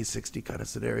 NFL Play 60 kind of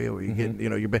scenario where you get,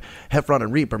 your Heffron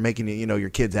and Reap are making your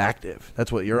kids active.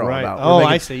 That's what you're all about.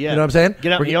 I see. Yeah, you know what I'm saying?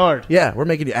 Get out in the yard. Yeah, we're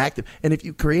making you active. And if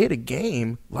you create a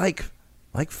game like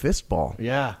fistball,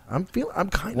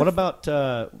 What about?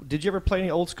 Did you ever play any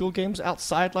old school games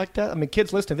outside like that? I mean,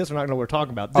 kids listening to this are not going to know what we're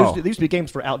talking about. There used to be games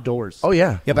for outdoors. Oh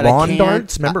yeah, but lawn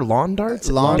darts. Remember lawn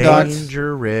darts? Lawn darts.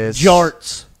 Dangerous.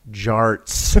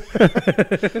 Jarts.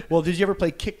 Well, did you ever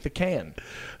play Kick the Can?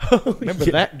 Remember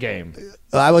that game?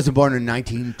 I wasn't born in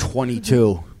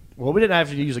 1922. Well, we didn't have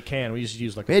to use a can. We used to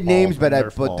use like we had names, but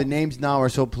the names now are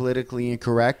so politically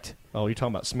incorrect. Oh, you're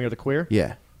talking about Smear the Queer?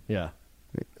 Yeah.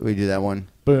 We do that one.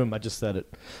 Boom! I just said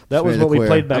it. That was what we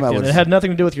played back then. It had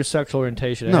nothing to do with your sexual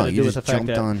orientation. It had to do with the fact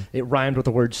that it rhymed with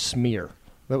the word smear.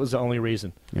 That was the only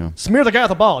reason. Yeah. Smear the guy with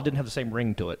the ball. It didn't have the same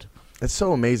ring to it. It's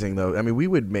so amazing, though. I mean, we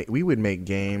would make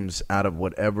games out of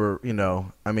whatever,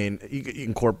 I mean, you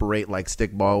incorporate like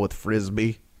stickball with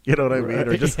frisbee. You know what I mean?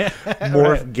 Or just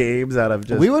morph games out of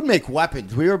just. We would make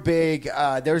weapons. We were big.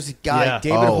 There's a guy,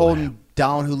 David Holden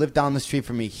who lived down the street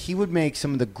from me, he would make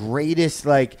some of the greatest,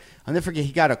 like, I'll never forget,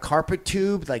 he got a carpet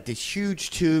tube, like these huge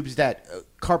tubes that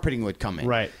carpeting would come in.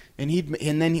 Right. And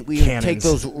then we would take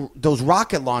those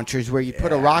rocket launchers where you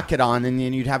put a rocket on, and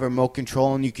then you'd have a remote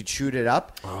control and you could shoot it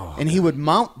up. Oh, and he would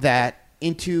mount that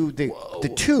into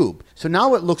the tube. So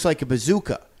now it looks like a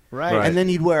bazooka. Right. And then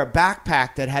he'd wear a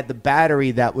backpack that had the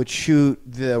battery that would shoot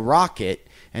the rocket,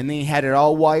 and then he had it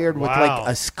all wired with like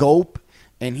a scope.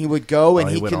 And he would go, and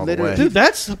he could literally... Dude,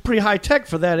 that's pretty high tech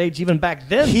for that age, even back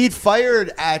then. He'd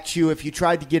fired at you if you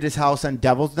tried to get his house on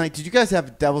Devil's Night. Did you guys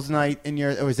have Devil's Night in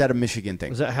your... Or was that a Michigan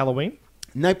thing? Was that Halloween?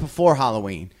 Night before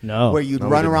Halloween. No. Where you'd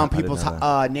run around people's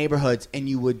neighborhoods, and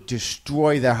you would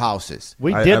destroy their houses.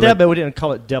 We did that, but we didn't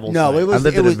call it Devil's Night. No, it was... I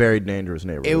lived in a very dangerous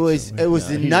neighborhood. It was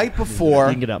the night before.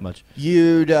 You didn't get out much.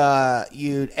 You'd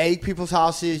egg people's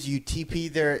houses. You'd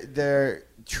TP their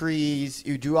trees,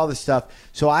 you do all this stuff.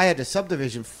 So I had a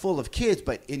subdivision full of kids,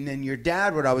 and then your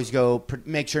dad would always go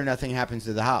make sure nothing happens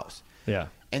to the house. Yeah.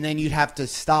 And then you'd have to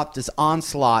stop this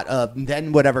onslaught of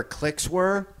then whatever clicks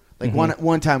were. Like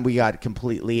one time we got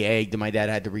completely egged, and my dad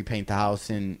had to repaint the house.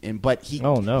 But he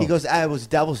goes, it was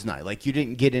Devil's Night. Like, you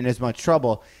didn't get in as much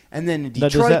trouble. And then in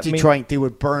Detroit, they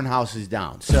would burn houses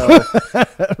down. So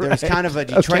there was kind of a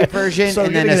Detroit version, so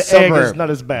and then a suburb. Is not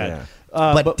as bad. Yeah.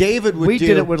 But David would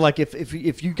did it with, like,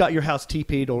 if you got your house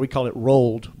TP'd, or we call it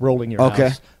rolling your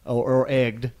house, or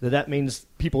egged, that means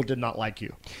people did not like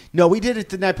you. No, we did it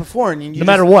the night before. And no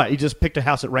matter what, you just picked a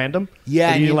house at random?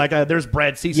 Yeah. And you're like, there's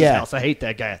Brad Cease's house. I hate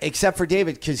that guy. Except for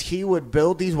David, because he would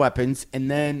build these weapons, and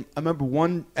then I remember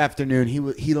one afternoon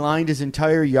he lined his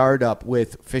entire yard up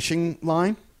with fishing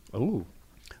line. Ooh.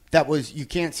 That was, you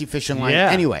can't see fishing line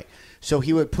anyway. So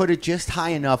he would put it just high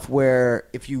enough where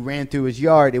if you ran through his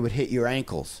yard, it would hit your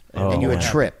ankles and you would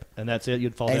trip. And that's it.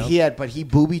 You'd fall down. And he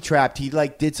booby trapped. He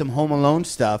did some Home Alone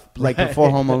stuff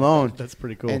before Home Alone. That's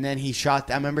pretty cool. And then he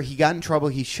shot. I remember he got in trouble.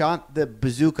 He shot the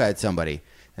bazooka at somebody,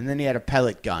 and then he had a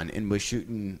pellet gun and was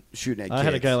shooting at kids. I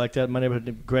had a guy like that in my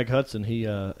neighborhood, Greg Hudson. He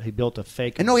built a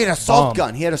fake. And no, he had a salt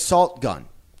gun. He had a salt gun.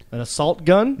 An assault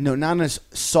gun? No, not an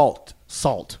assault.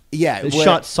 Salt. Yeah, it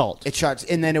shot salt. It shot,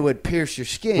 and then it would pierce your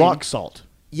skin. Rock salt.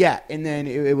 Yeah, and then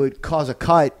it would cause a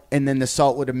cut, and then the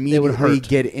salt would immediately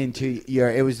get into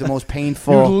your... It was the most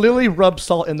painful... You literally rub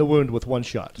salt in the wound with one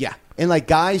shot. Yeah. And, like,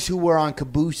 guys who were on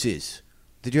cabooses,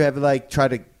 did you ever, like, try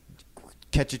to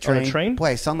catch a train? On a train?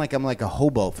 Boy, I sound like I'm like a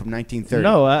hobo from 1930.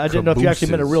 No, I didn't know if you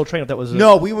actually meant a real train. If that was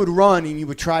No, we would run, and you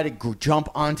would try to jump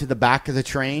onto the back of the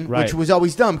train, which was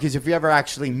always dumb, because if you ever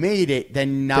actually made it,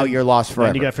 then you're lost forever.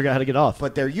 And you got to figure out how to get off.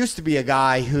 But there used to be a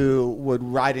guy who would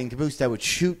ride in caboose that would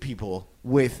shoot people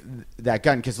with that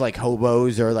gun, because like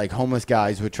hobos or like homeless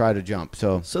guys would try to jump.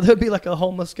 So there'd be like a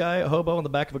homeless guy, a hobo in the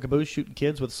back of a caboose shooting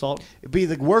kids with salt. It'd be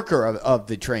the worker of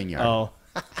the train yard. Oh,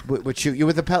 would shoot you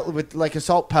with a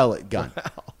salt pellet gun.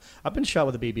 Wow. I've been shot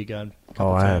with a BB gun a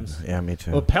couple times. Yeah, me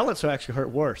too. Well, pellets actually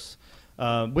hurt worse. We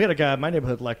had a guy in my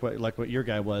neighborhood like what your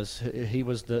guy was. He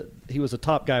was the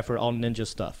top guy for all ninja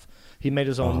stuff. He made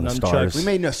his own nunchucks. We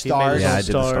made stars. I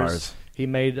did the stars. He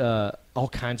made all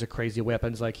kinds of crazy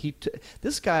weapons. Like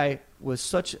this guy was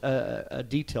such a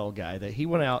detail guy that he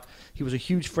went out. He was a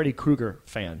huge Freddy Krueger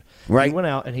fan. Right. He went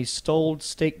out and he stole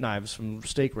steak knives from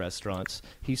steak restaurants.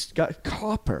 He's got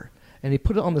copper, and he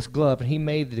put it on this glove, and he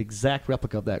made the exact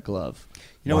replica of that glove.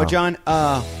 You know what, John?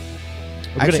 I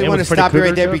actually want to stop you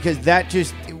right there because that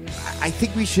just... I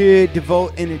think we should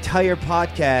devote an entire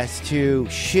podcast to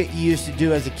shit you used to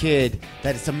do as a kid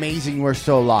that it's amazing we're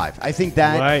still alive. I think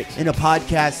that in a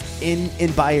podcast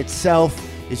in by itself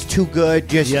is too good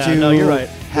just to you're right.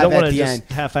 have at the end.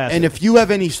 Half-ass and if you have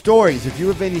any stories,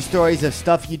 of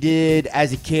stuff you did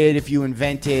as a kid, if you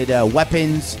invented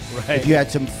weapons, if you had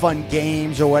some fun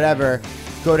games or whatever,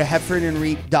 go to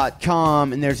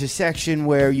heffernandreep.com, and there's a section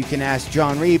where you can ask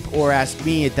John Reep or ask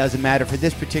me. It doesn't matter for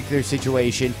this particular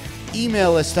situation.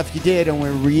 Email us stuff you did, and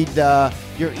we'll read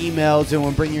your emails, and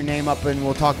we'll bring your name up, and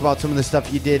we'll talk about some of the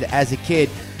stuff you did as a kid.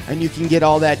 And you can get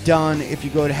all that done if you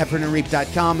go to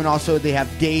heffernandreep.com, and also they have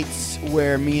dates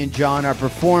where me and John are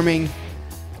performing.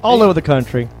 All over the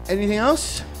country. Anything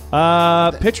else?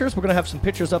 Pictures. We're going to have some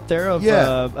pictures up there of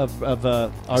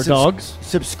our dogs.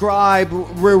 Subscribe.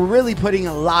 We're really putting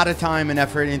a lot of time and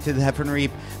effort into the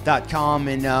heffernandreep.com,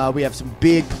 and we have some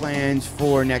big plans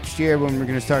for next year when we're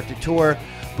going to start the tour.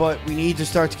 But we need to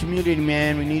start the community,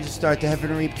 man. We need to start the Heaven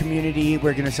and Reap community.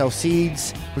 We're going to sell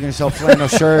seeds. We're going to sell flannel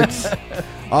shirts.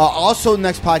 Also,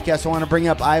 next podcast, I want to bring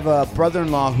up, I have a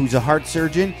brother-in-law who's a heart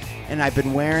surgeon, and I've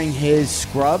been wearing his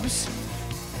scrubs.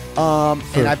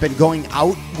 And I've been going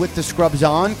out with the scrubs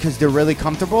on because they're really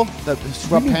comfortable. The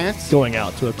scrub pants. Going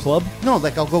out to a club? No,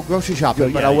 like I'll go grocery shopping,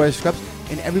 Yeah, but I'll yeah. wear scrubs.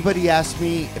 And everybody asks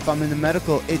me if I'm in the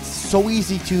medical. It's so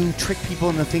easy to trick people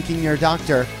into thinking you're a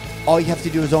doctor. All you have to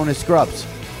do is own his scrubs.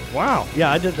 Wow.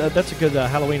 Yeah, I did. That's a good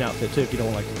Halloween outfit, too, if you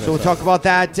don't like to dress So we'll up. talk about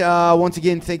that. Once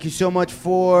again, thank you so much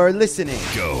for listening.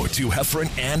 Go to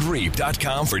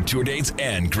heffronandreep.com for tour dates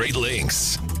and great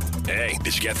links. Hey,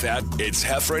 did you get that? It's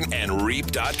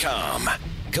heffronandreep.com.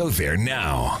 Go there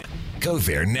now. Go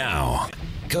there now.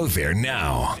 Go there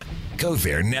now. Go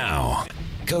there now.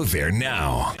 Go there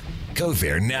now. Go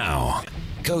there now.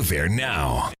 Go there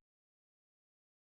now.